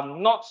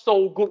some not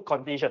so good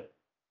condition.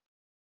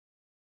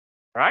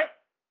 Right?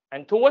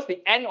 And towards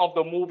the end of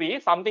the movie,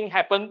 something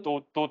happened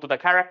to the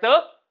character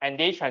and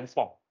they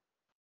transform.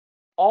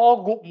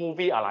 All good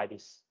movies are like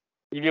this.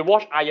 If you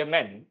watch Iron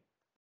Man,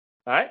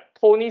 right?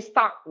 Tony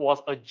Stark was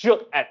a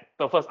jerk at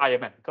the first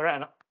Iron Man, correct or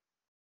not?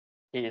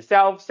 He is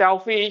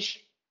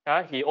selfish.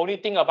 He only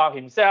think about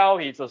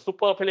himself. He's a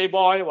super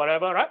playboy,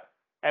 whatever, right?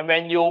 And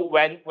when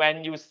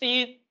you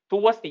see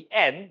towards the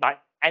end, like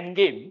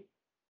Endgame,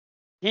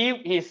 he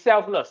is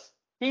selfless.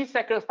 He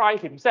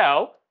sacrificed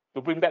himself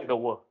to bring back the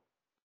world.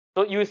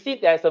 So you see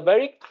there's a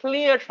very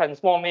clear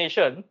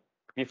transformation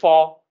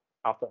before,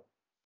 after.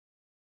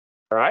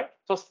 All right.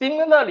 So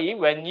similarly,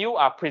 when you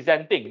are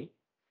presenting,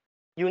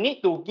 you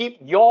need to give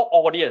your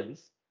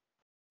audience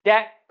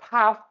that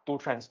path to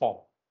transform.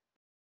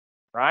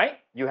 Right?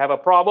 You have a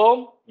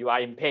problem, you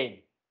are in pain.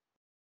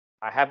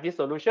 I have this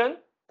solution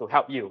to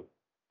help you.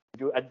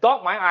 If you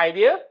adopt my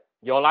idea,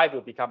 your life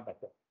will become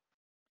better.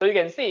 So you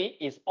can see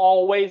it's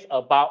always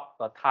about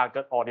the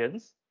target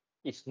audience.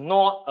 It's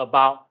not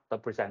about the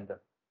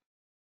presenter,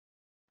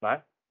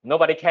 right?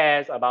 Nobody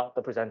cares about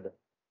the presenter,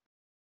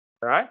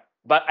 right?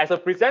 But as a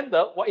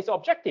presenter, what is the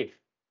objective?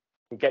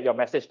 To get your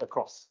message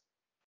across,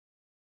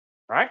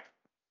 right?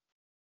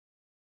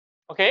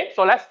 Okay,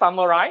 so let's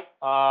summarize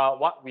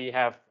what we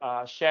have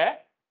shared.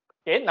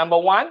 Okay, number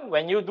one,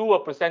 when you do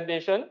a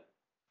presentation,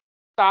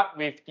 start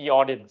with the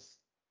audience.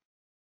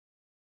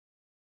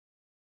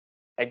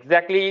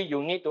 Exactly,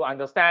 you need to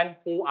understand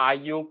who are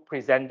you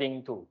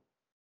presenting to.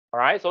 All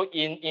right, so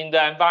in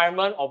the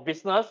environment of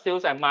business,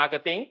 sales, and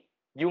marketing,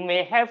 you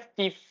may have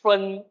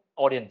different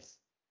audience.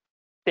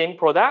 Same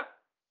product,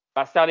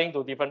 but selling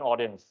to different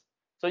audience.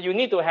 So you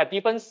need to have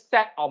different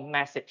set of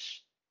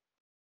message.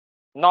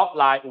 Not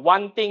like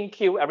one thing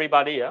kill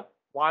everybody.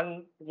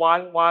 One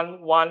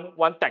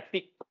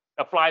tactic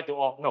apply to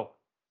all. No,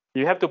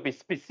 you have to be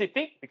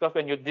specific because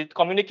when you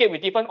communicate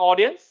with different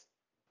audience,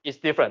 it's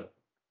different.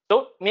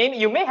 So maybe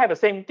you may have the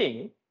same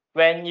thing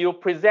when you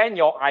present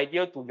your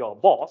idea to your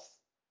boss,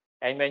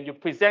 and when you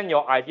present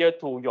your idea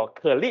to your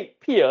colleague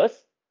peers,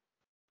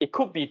 it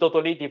could be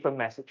totally different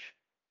message.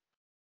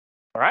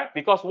 All right,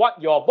 because what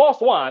your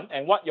boss want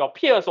and what your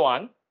peers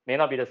want may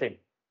not be the same.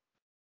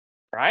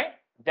 Right?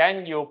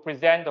 Then you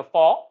present the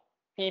 4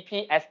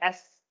 PPSS.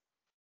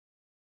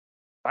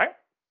 Right?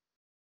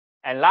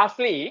 And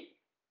lastly,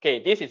 okay,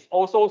 this is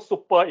also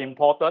super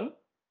important.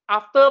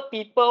 After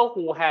people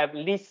who have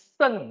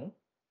listened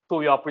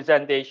to your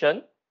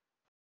presentation,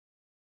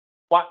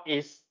 what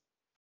do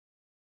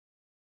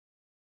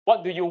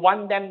you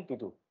want them to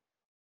do?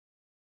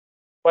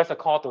 What's the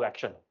call to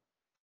action?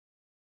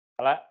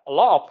 All right? A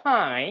lot of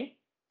time,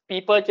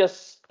 people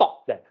just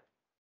stop there.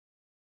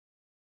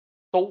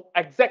 So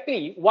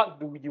exactly what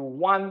do you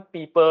want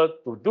people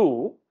to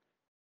do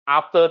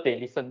after they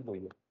listen to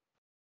you?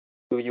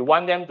 Do you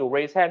want them to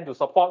raise hand to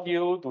support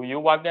you? Do you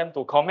want them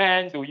to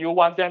comment? Do you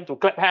want them to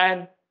clap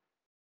hand?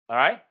 All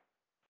right.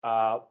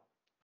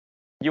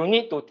 You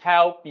need to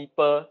tell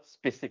people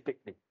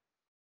specifically.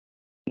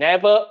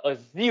 Never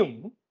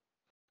assume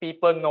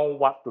people know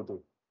what to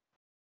do.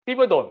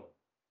 People don't.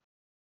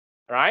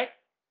 Right?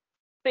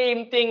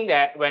 Same thing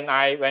that when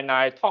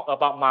I talk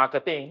about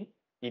marketing,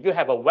 if you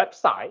have a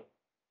website,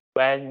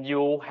 when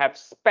you have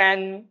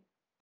spent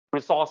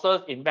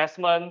resources,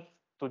 investment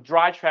to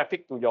drive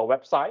traffic to your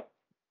website,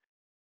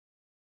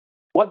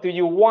 what do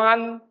you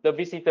want the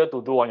visitor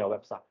to do on your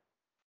website?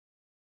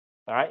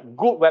 All right,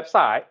 good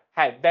website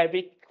have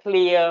very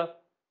clear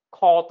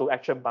call to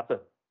action button.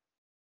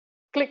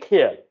 Click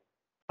here,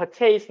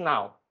 purchase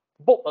now,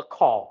 book a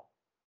call.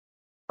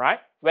 Right?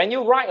 When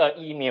you write an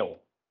email,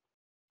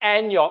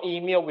 end your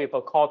email with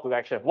a call to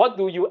action. What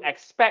do you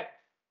expect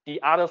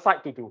the other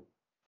side to do?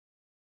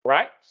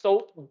 Right?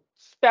 So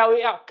spell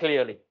it out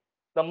clearly.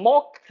 The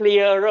more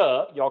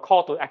clearer your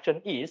call to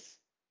action is,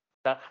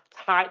 the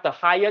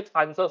higher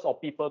chances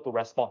of people to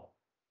respond,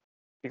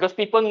 because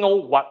people know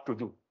what to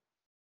do.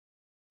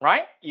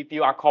 Right? If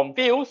you are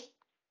confused,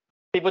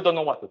 people don't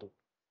know what to do.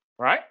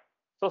 Right?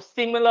 So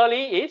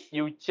similarly is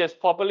you just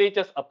probably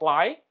just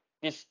apply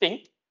this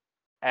thing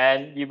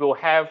and you will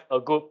have a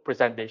good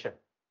presentation.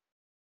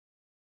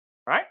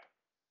 Right?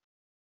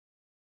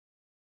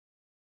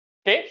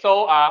 Okay,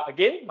 so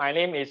again, my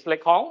name is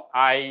Leik Hong.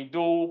 I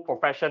do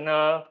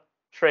professional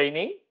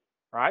training.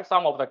 Right?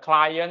 Some of the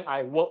client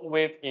I work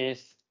with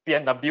is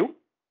BMW.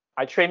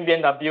 I train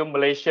BMW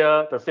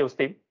Malaysia, the sales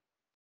team.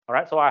 All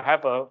right, so I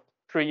have a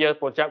 3-year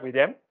project with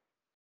them.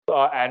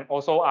 And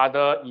also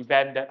other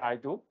events that I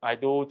do. I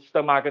do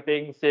digital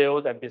marketing,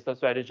 sales, and business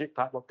strategy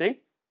type of thing.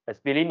 As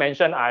Billy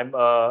mentioned, I'm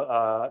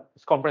a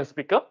conference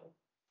speaker.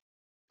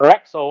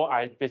 Correct. So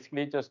I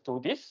basically just do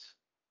this.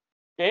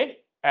 Okay.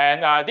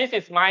 And this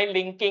is my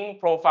LinkedIn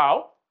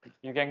profile.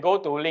 You can go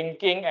to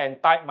LinkedIn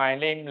and type my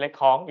name, Leik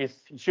Hong. It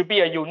should be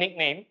a unique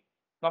name.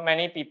 Not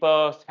many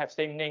people have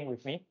same name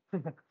with me.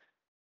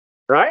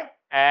 Right?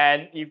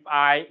 And if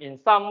I in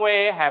some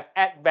way have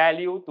add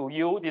value to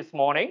you this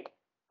morning,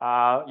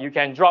 you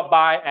can drop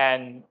by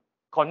and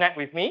connect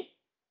with me,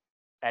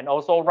 and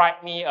also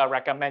write me a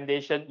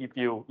recommendation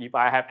if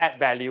I have add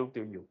value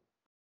to you.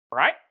 All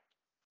right?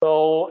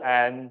 So,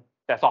 and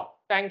that's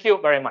all. Thank you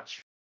very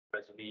much.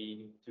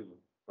 Resume to,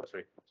 oh,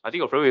 sorry. I think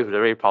your program is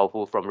very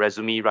powerful, from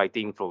resume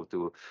writing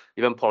to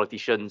even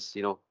politicians,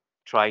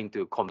 trying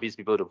to convince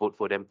people to vote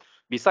for them.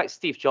 Besides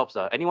Steve Jobs,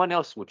 anyone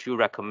else would you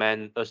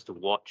recommend us to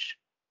watch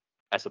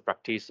as a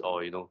practice,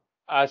 or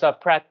As a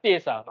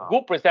practice,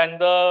 good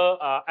presenter,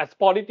 as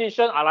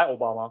politician, I like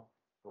Obama.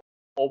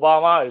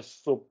 Obama is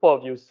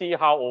superb. You see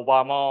how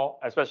Obama,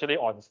 especially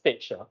on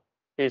stage,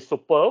 is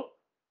superb.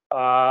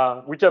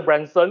 Richard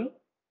Branson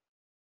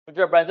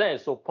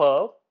is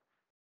superb.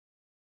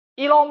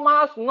 Elon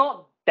Musk,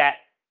 not that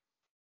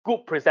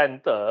good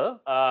presenter,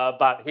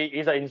 but he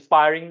is an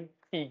inspiring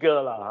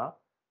figure.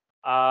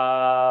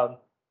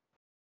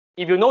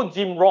 If you know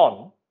Jim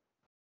Rohn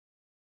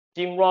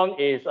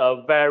is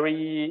a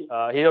very,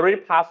 he already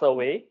passed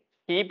away.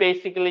 He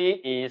basically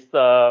is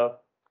the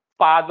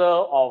father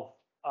of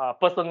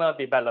personal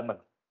development.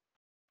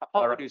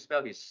 How do you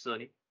spell his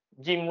surname?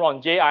 Jim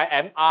Rohn,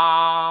 Jimrohn.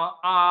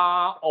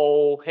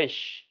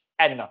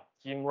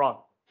 Jim Rohn.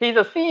 He's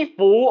a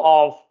sifu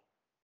of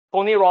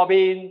Tony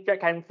Robbins,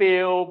 Jack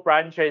Canfield,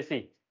 Brian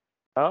Tracy.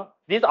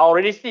 These are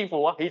already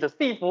sifu. He's a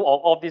sifu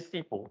of all these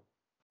sifu.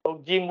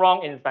 So Jim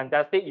Rohn is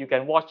fantastic. You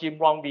can watch Jim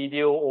Rohn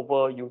video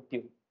over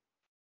YouTube.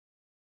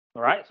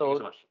 All right. So, Thank you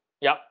so much.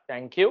 yeah,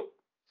 thank you.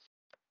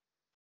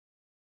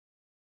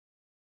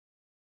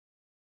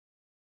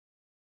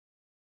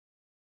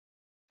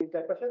 If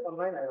there are questions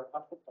online, I will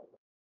ask it.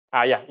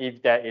 Yeah,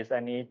 if there is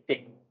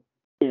anything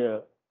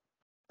here.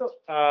 So,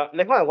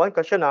 Leik Hong, I have one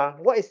question.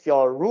 What is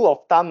your rule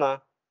of thumb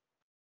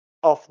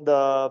of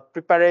the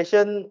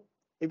preparation?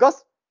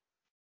 Because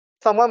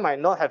someone might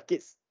not have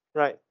kids,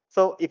 right?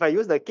 So if I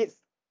use the kids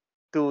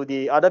to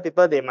the other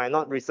people, they might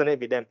not resonate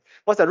with them.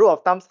 What's the rule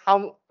of thumb?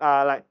 How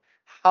like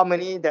how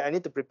many that I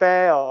need to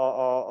prepare,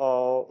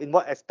 or in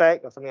what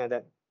aspect, or something like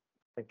that?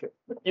 Thank you.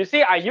 You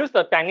see, I use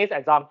the tennis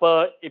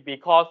example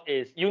because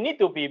you need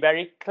to be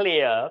very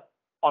clear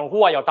on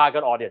who are your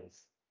target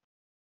audience,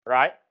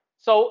 right?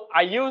 So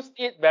I use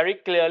it very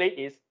clearly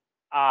is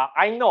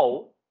I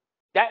know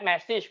that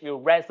message will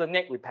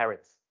resonate with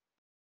parents.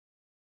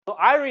 So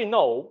I already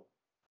know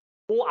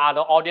who are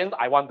the audience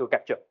I want to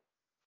capture.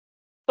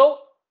 So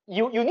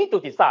you need to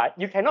decide.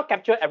 You cannot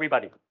capture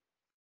everybody.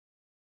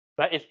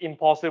 Right? It's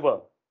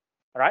impossible.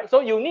 Right? So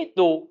you need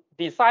to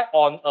decide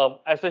on,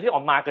 especially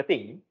on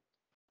marketing,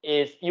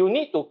 is you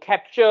need to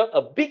capture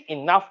a big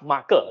enough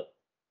market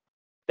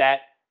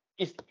that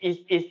is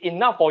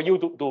enough for you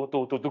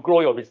to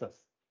grow your business.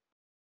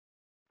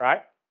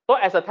 Right? So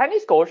as a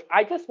tennis coach,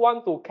 I just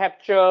want to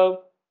capture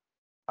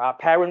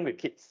parents with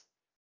kids.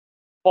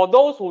 For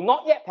those who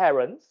not yet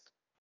parents,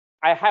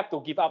 I have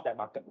to give up that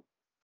market.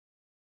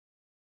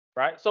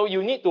 Right? So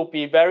you need to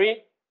be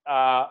very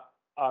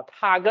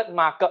target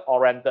market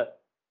oriented.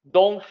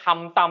 Don't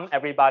hum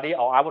everybody,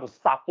 or I want to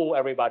sapu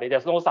everybody.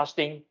 There's no such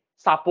thing,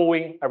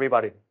 sapuing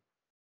everybody.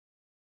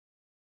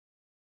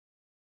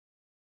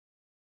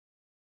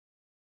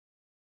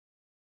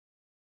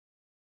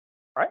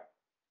 Right?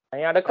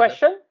 Any other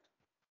question?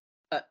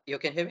 You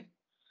can hear me?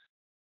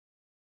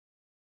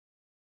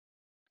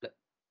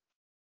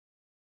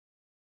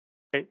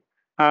 Okay.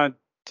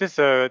 Just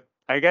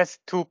I guess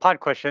two-part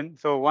question.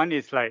 So one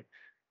is like,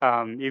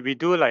 if we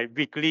do like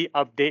weekly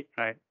update,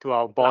 right, to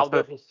our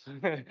Louder, bosses.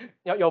 please.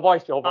 your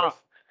voice.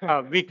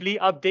 Weekly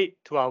update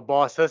to our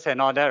bosses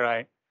and all that,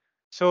 right?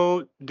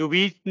 So do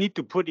we need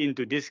to put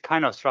into this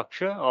kind of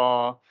structure,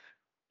 or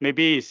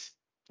maybe it's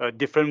a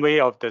different way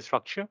of the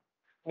structure?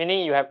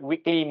 Meaning you have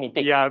weekly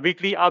meeting. Yeah,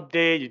 weekly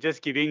update, you're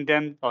just giving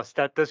them a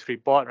status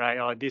report, right?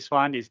 Or this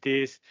one is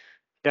this,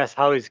 that's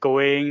how it's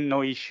going,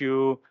 no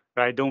issue,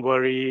 right? Don't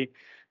worry.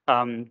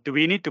 Do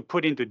we need to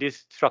put into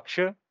this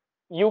structure?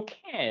 You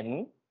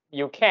can,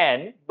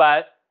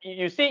 but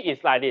you see,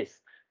 it's like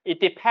this. It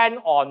depends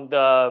on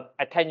the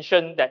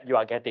attention that you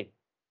are getting.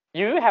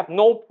 You have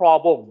no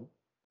problem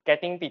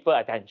getting people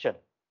attention.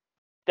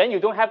 Then you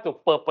don't have to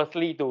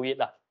purposely do it.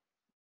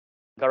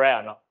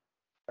 Correct or not?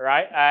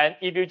 Right? And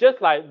if you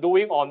just like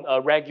doing on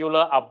a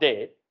regular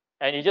update,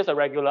 and it's just a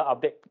regular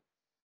update,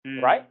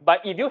 right?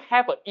 But if you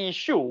have an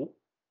issue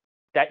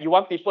that you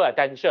want people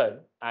attention,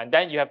 and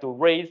then you have to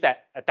raise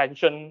that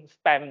attention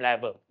spam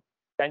level,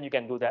 then you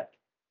can do that.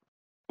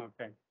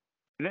 Okay.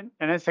 And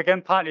then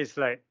second part is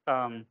like,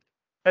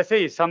 let's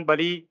say if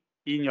somebody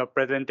in your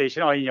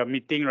presentation or in your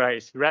meeting, right,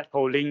 is rat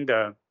holding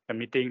the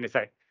meeting. It's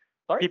like,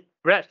 Sorry? keep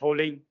rat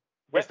holding.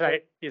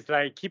 It's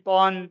like keep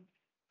on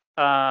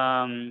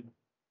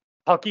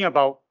talking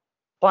about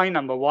point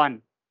number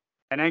one,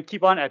 and then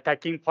keep on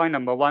attacking point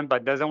number one,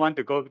 but doesn't want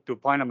to go to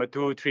point number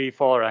 2, 3,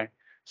 4, right?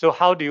 So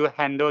how do you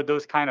handle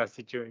those kind of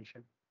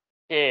situations?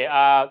 Okay,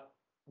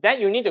 then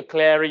you need to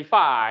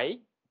clarify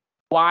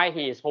why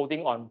he is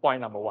holding on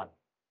point number one.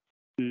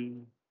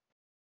 You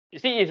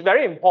see, it's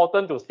very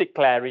important to seek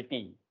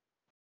clarity,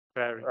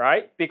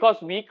 right?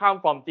 Because we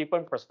come from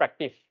different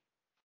perspectives.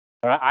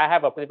 Right? I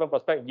have a different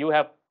perspective.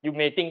 You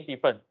may think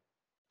different.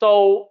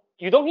 So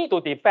you don't need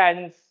to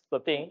defend the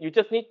thing. You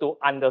just need to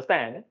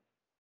understand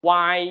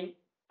why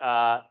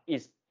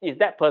is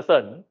that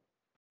person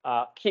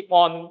keep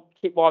on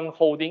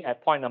holding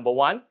at point number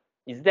one.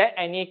 Is there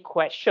any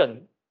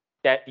question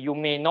that you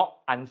may not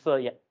answer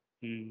yet?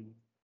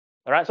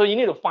 All right. So you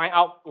need to find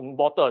out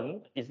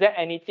important. Is there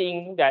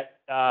anything that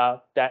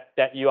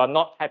that you are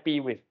not happy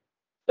with?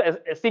 So,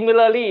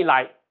 similarly,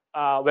 like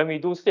when we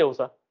do sales,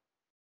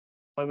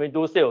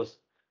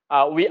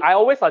 I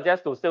always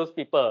suggest to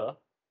salespeople,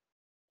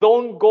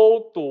 don't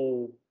go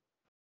to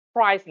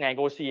price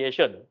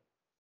negotiation.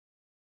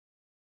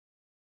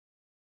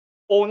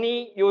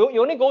 You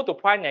only go to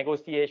price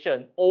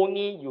negotiation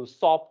only you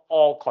solve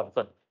all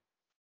concern.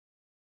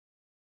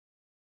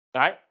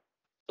 Right?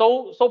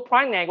 So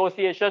price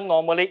negotiation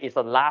normally is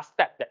the last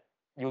step that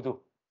you do.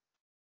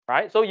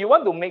 Right? So you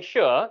want to make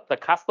sure the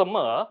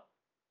customer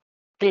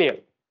clear.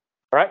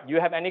 Right? You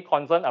have any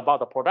concern about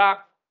the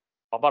product,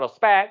 about the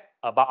spec,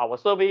 about our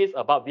service,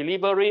 about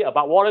delivery,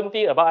 about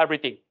warranty, about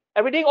everything.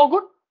 everything all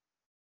good.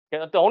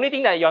 Okay, the only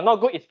thing that you're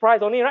not good is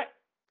price only, right?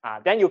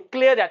 Then you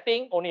clear that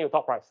thing, only you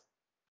talk price.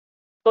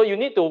 So you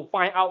need to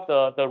find out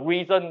the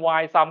reason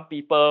why some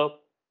people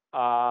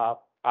are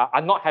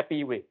not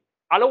happy with.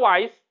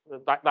 Otherwise,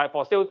 like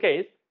for sales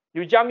case,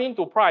 you jump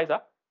into price,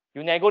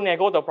 you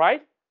nego the price,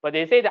 but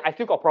they say that I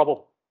still got problem.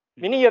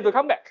 Meaning you have to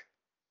come back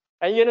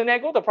and you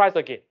nego the price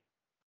again.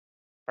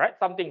 Right?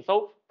 Something.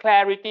 So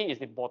clarity is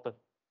important.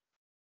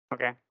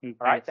 Okay. All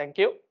right. Thank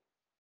you.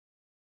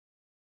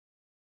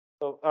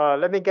 So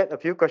let me get a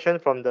few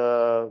questions from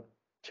the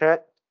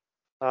chat.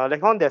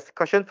 Leik Hong, there's a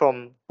question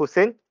from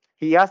Hussein.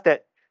 He asked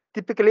that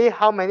typically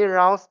how many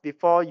rounds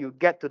before you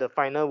get to the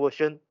final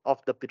version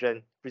of the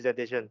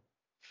presentation?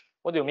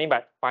 What do you mean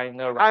by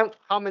final round?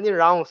 How many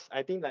rounds?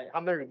 I think like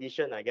how many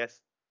revision, I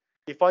guess,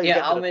 before you Yeah,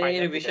 get how to the many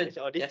final revision?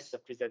 presentation. Or this is Yes. the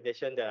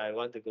presentation that I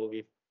want to go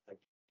with,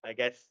 I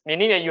guess.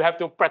 Meaning that you have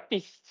to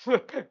practice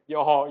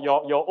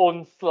your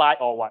own slide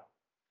or what?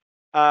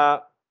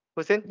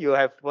 Hussein, you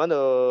have want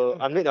to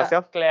unmute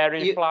yourself?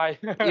 Clarify.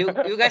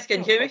 You guys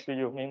can hear me? What do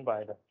you mean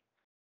by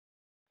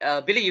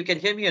that? Billy, you can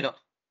hear me or not?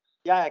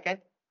 Yeah, I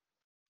can.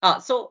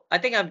 So I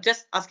think I'm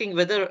just asking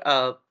whether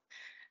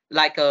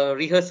like a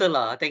rehearsal,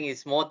 I think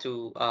it's more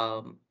to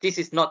this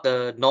is not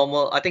the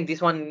normal. I think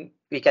this one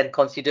we can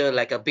consider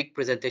like a big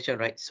presentation,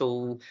 right?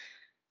 So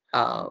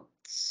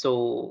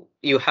so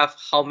you have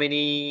how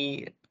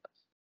many?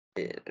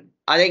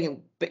 I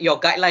think your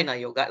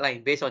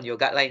guideline based on your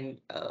guideline,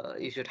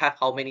 you should have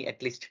how many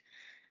at least?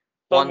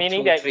 So One,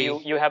 meaning two, that three.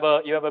 you have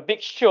a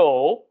big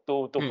show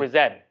to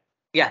present.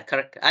 Yeah,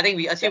 correct. I think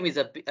we assume it's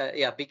a big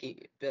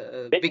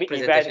Big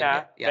presentation.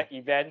 event, Yeah. big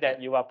event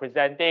that you are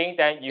presenting.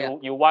 Then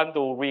you want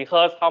to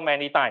rehearse how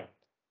many times?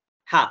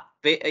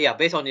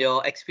 Based on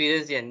your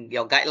experience and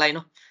your guideline,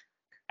 no?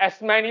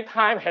 As many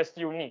times as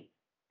you need.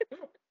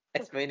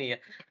 As many, yeah.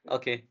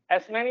 Okay.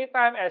 As many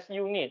times as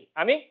you need.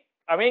 I've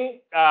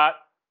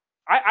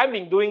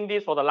been doing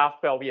this for the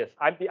last 12 years.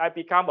 I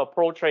become a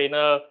pro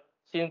trainer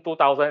since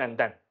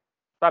 2010.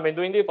 So I've been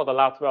doing this for the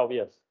last 12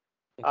 years.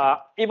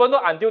 Okay. Even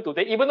though until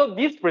today, even though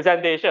this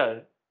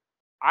presentation,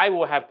 I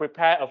will have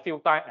prepared a few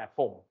times at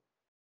home.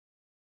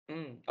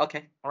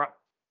 Okay. All right.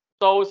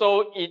 So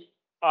it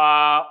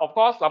of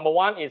course, number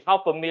one is how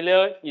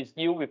familiar is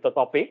you with the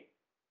topic,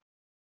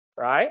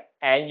 right?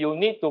 And you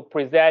need to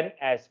present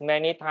as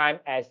many times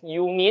as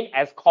you need,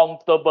 as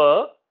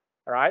comfortable,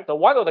 right? So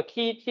one of the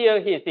key here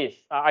is this.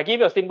 I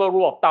give you a simple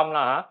rule of thumb,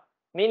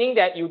 meaning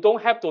that you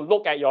don't have to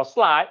look at your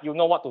slide, you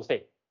know what to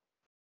say.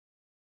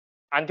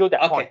 Until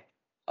that point.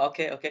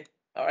 Okay.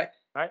 All right.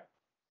 Right?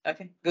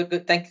 Okay.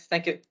 Good. Thanks.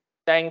 Thank you.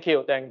 Thank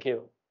you. Thank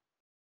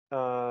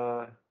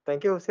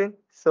you, Hussein.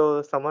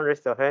 So someone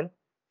raised their hand.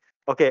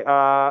 Okay.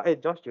 Hey,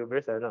 Josh, you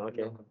raised your hand.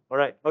 Okay. No. All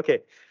right.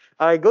 Okay.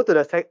 I go to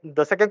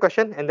the second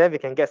question, and then we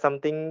can get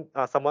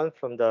someone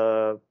from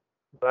the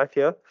live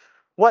here.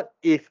 What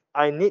if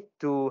I need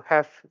to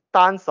have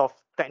tons of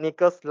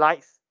technical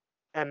slides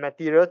and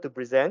material to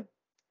present?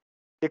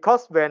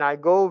 Because when I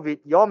go with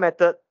your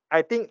method,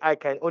 I think I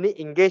can only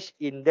engage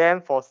in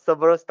them for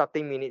several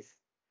starting minutes.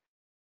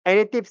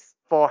 Any tips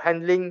for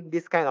handling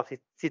this kind of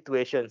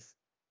situations?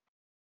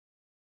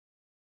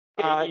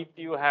 If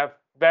you have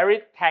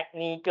very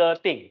technical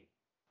thing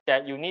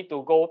that you need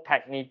to go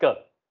technical.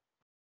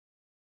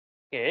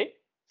 Okay.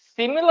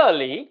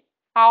 Similarly,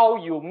 how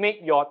you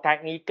make your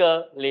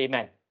technical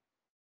layman.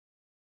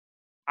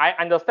 I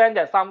understand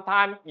that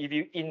sometimes if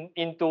you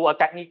into a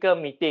technical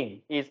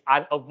meeting, it's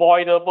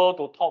unavoidable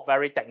to talk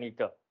very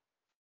technical.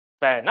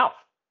 Fair enough.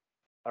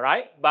 All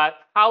right. But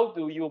how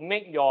do you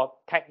make your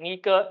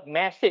technical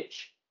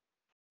message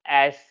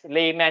as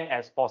layman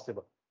as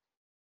possible?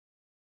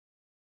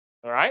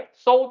 All right.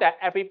 So that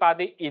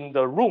everybody in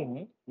the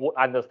room would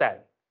understand.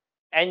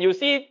 And you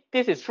see,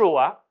 this is true.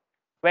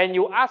 When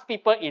you ask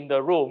people in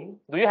the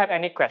room, do you have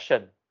any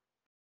question?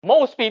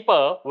 Most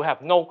people will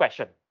have no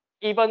question,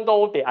 even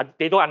though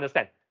they don't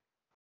understand.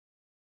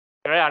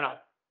 Right or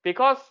not?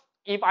 Because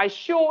if I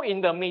show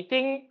in the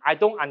meeting I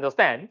don't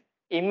understand,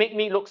 it make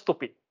me look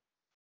stupid.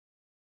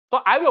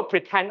 So I will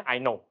pretend I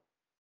know.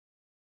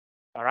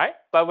 All right.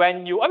 But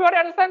when you everybody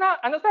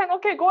understand,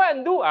 okay, go ahead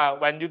and do.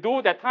 When you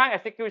do that time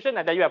execution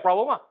and then you have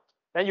problem,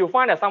 then you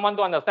find that someone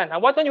don't understand.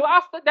 And why don't you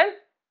ask then?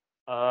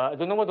 I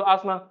don't know what to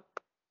ask now.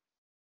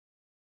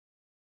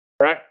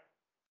 Right?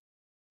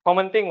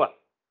 Common thing, what?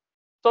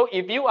 So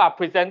if you are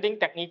presenting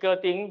technical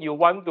thing, you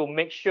want to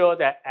make sure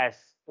that as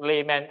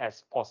layman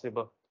as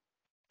possible.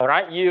 All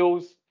right,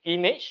 use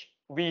image,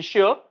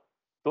 visual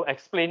to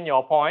explain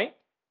your point.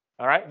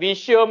 All right,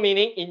 visual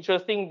meaning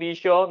interesting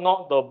visual,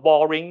 not the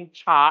boring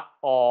chart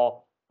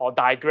or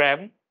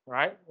diagram.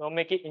 Right, don't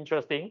make it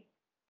interesting.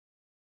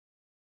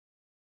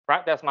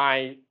 Right, that's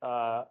my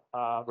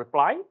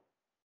reply.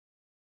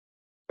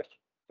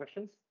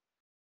 Questions?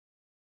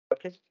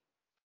 Okay.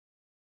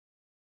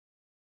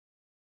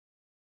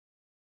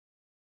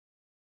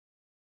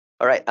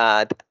 All right.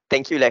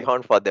 Thank you, Leik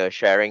Hong, for the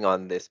sharing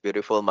on this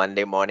beautiful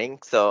Monday morning.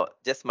 So,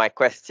 just my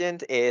question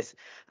is,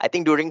 I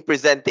think during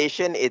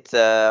presentation, it's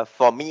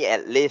for me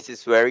at least,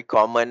 it's very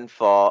common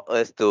for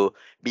us to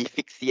be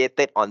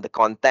fixated on the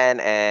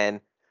content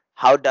and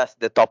how does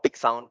the topic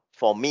sound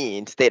for me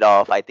instead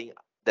of I think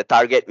the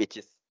target, which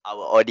is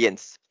our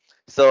audience.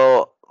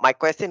 So, my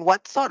question: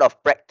 what sort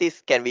of practice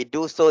can we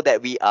do so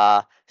that we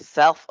are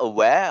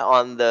self-aware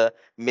on the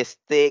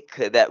mistake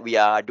that we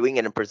are doing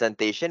in a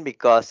presentation?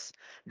 Because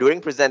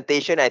during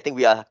presentation, I think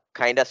we are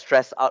kind of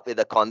stressed out with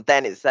the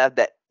content itself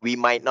that we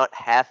might not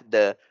have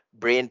the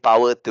brain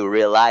power to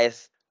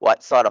realize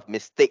what sort of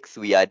mistakes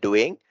we are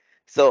doing.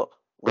 So,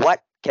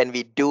 what can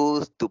we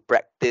do to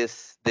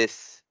practice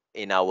this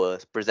in our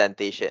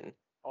presentation?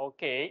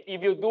 Okay,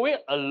 if you do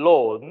it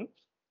alone,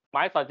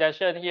 my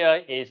suggestion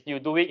here is you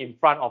do it in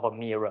front of a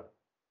mirror.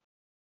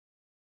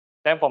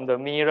 Then from the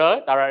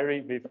mirror,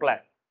 directly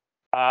reflect.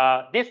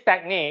 This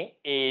technique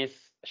is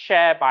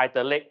shared by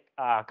the late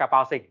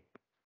Kappa Singh.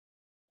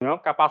 You know,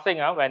 Kappa Singh,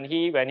 when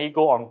he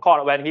go on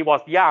court, when he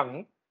was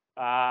young,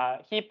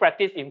 he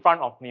practiced in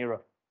front of mirror.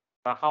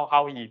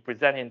 How he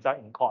present himself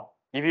in court.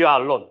 If you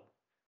are alone,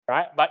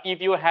 right? But if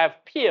you have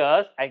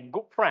peers and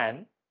good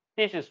friends,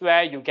 this is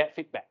where you get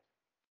feedback.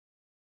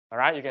 All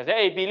right, you can say,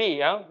 hey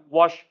Billy,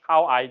 watch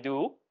how I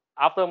do.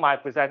 After my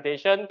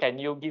presentation, can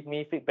you give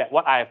me feedback?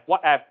 What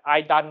have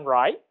I done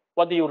right?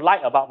 What do you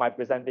like about my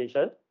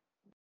presentation?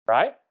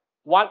 Right?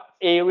 What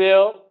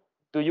area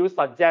do you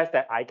suggest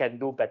that I can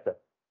do better?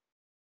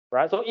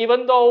 Right? So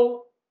even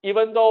though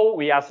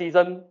we are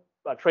seasoned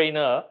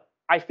trainer,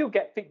 I still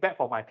get feedback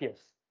from my peers.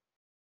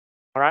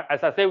 All right.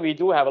 As I say, we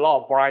do have a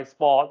lot of blind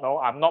spot. No,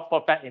 I'm not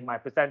perfect in my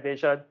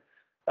presentation.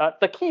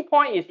 The key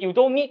point is you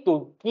don't need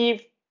to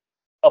give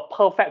a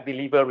perfect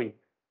delivery,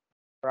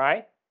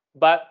 right?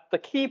 But the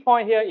key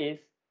point here is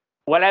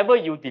whatever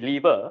you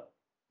deliver,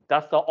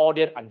 does the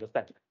audience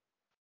understand?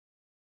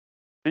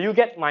 Do you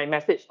get my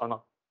message or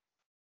not?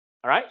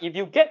 All right. If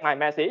you get my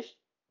message,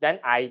 then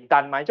I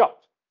done my job.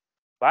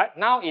 Right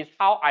now is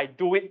how I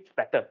do it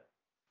better.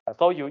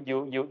 So you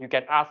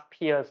can ask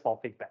peers for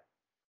feedback.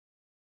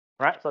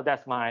 Right. So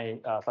that's my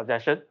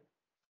suggestion.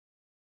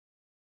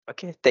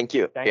 Okay, thank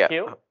you. Thank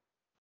you.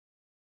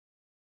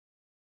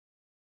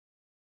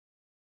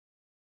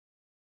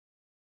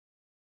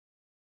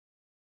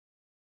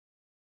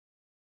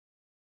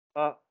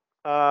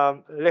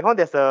 Leik Hong,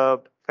 there's a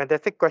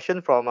fantastic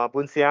question from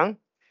Boon Siang.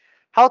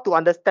 How to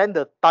understand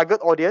the target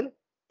audience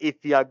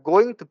if you are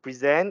going to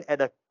present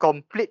at a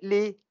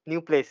completely new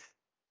place?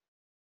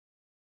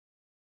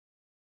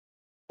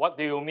 What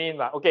do you mean?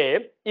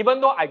 Okay,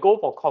 even though I go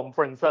for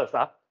conferences,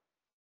 that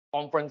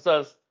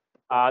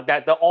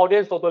the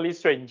audience totally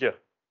stranger.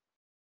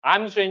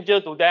 I'm stranger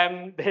to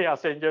them, they are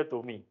stranger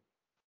to me.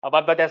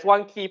 But there's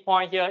one key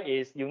point here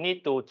is you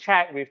need to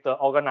check with the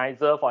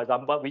organizer. For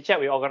example, we check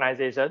with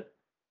organization.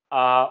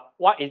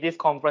 What is this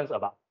conference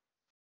about?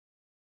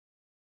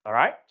 All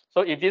right.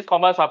 So if this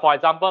conference, for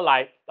example,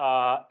 like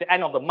the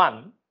end of the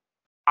month,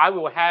 I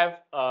will have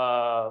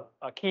a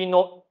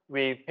keynote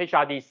with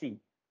HRDC.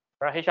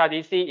 Right?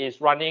 HRDC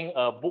is running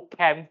a boot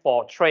camp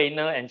for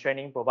trainer and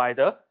training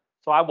provider.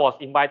 So I was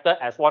invited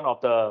as one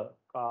of the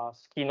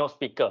keynote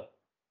speaker.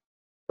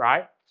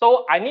 Right.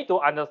 So I need to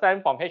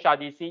understand from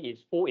HRDC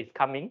is who is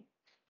coming,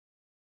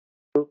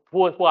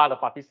 who are the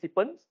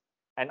participants,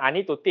 and I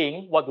need to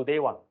think what do they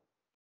want.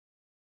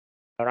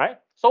 All right.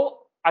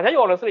 So I tell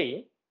you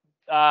honestly,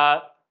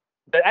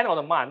 the end of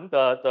the month,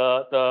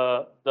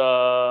 the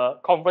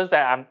conference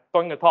that I'm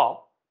going to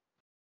talk,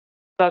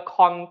 the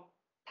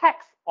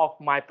context of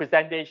my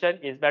presentation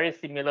is very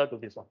similar to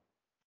this one.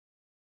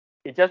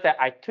 It's just that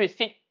I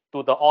twist it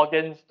to the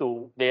audience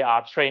to they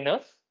are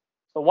trainers.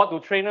 So what do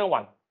trainer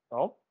want?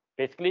 No,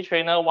 basically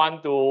trainer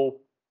want to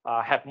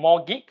have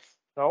more gigs,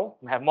 no,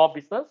 have more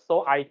business.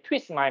 So I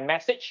twist my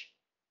message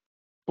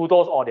to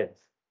those audience.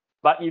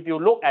 But if you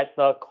look at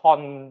the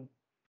context,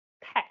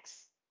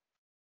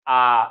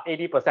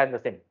 80% the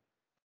same.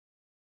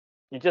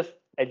 You just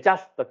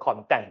adjust the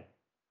content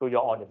to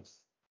your audience.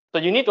 So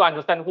you need to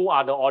understand who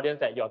are the audience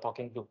that you're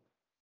talking to.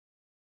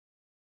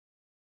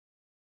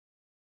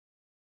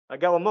 I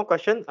got one more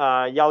question.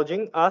 Yao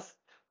Jing asks,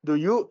 do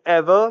you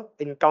ever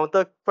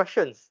encounter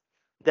questions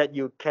that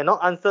you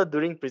cannot answer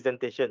during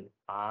presentation?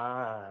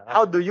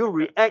 How do you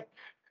react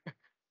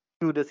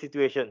to the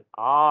situation?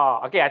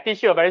 Okay. I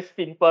teach you a very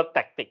simple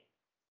tactic.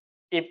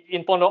 If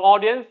in front of the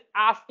audience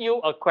ask you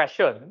a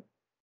question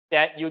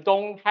that you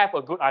don't have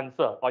a good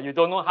answer or you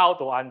don't know how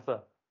to answer,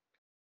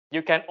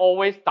 you can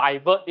always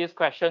divert this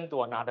question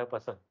to another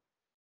person.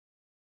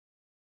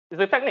 It's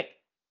a technique,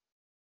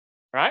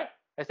 right?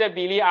 I said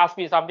Billy asked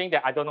me something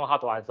that I don't know how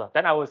to answer.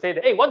 Then I will say,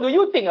 that, hey, what do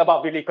you think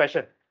about Billy's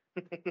question?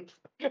 It's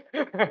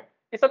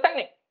a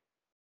technique.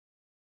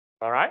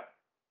 All right.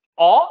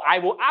 Or I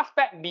will ask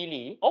back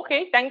Billy,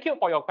 okay, thank you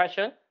for your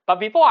question. But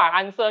before I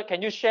answer,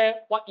 can you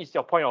share what is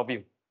your point of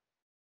view?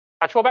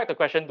 I throw back the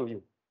question to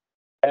you.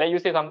 I let you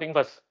say something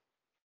first.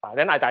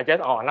 Then I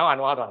digest, oh, now I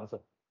know how to answer.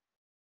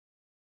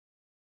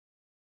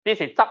 this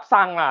is 執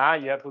生 lah.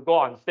 You have to go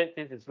on stage.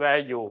 This is where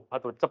you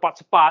have to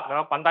cepat-cepat,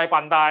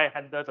 pandai-pandai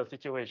handle the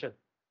situation.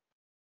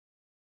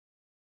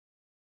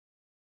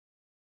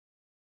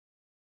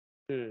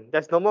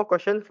 There's no more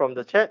question from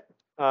the chat.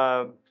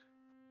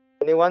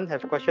 Anyone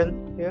have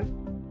question here?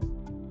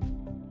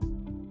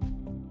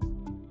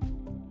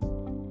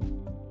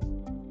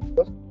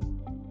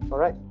 All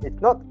right. If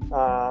not,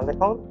 Leik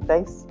Hong,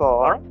 thanks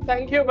for. All right.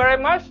 Thank you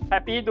very much.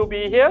 Happy to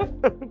be here.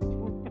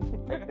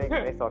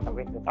 Thanks for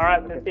coming. All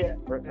right. Thank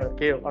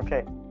you.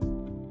 Okay.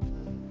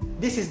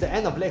 This is the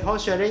end of Leik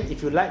Hong sharing. If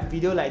you like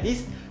video like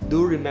this,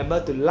 do remember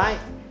to like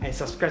and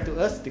subscribe to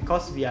us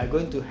because we are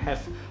going to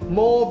have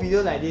more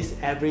video like this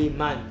every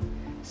month.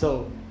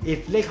 So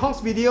if Leik Hong's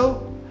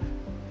video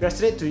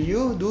resonate to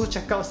you, do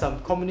check out some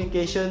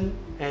communication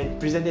and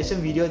presentation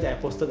video that I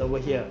posted over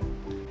here.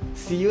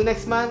 See you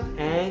next month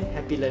and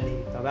happy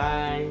learning. Bye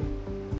bye.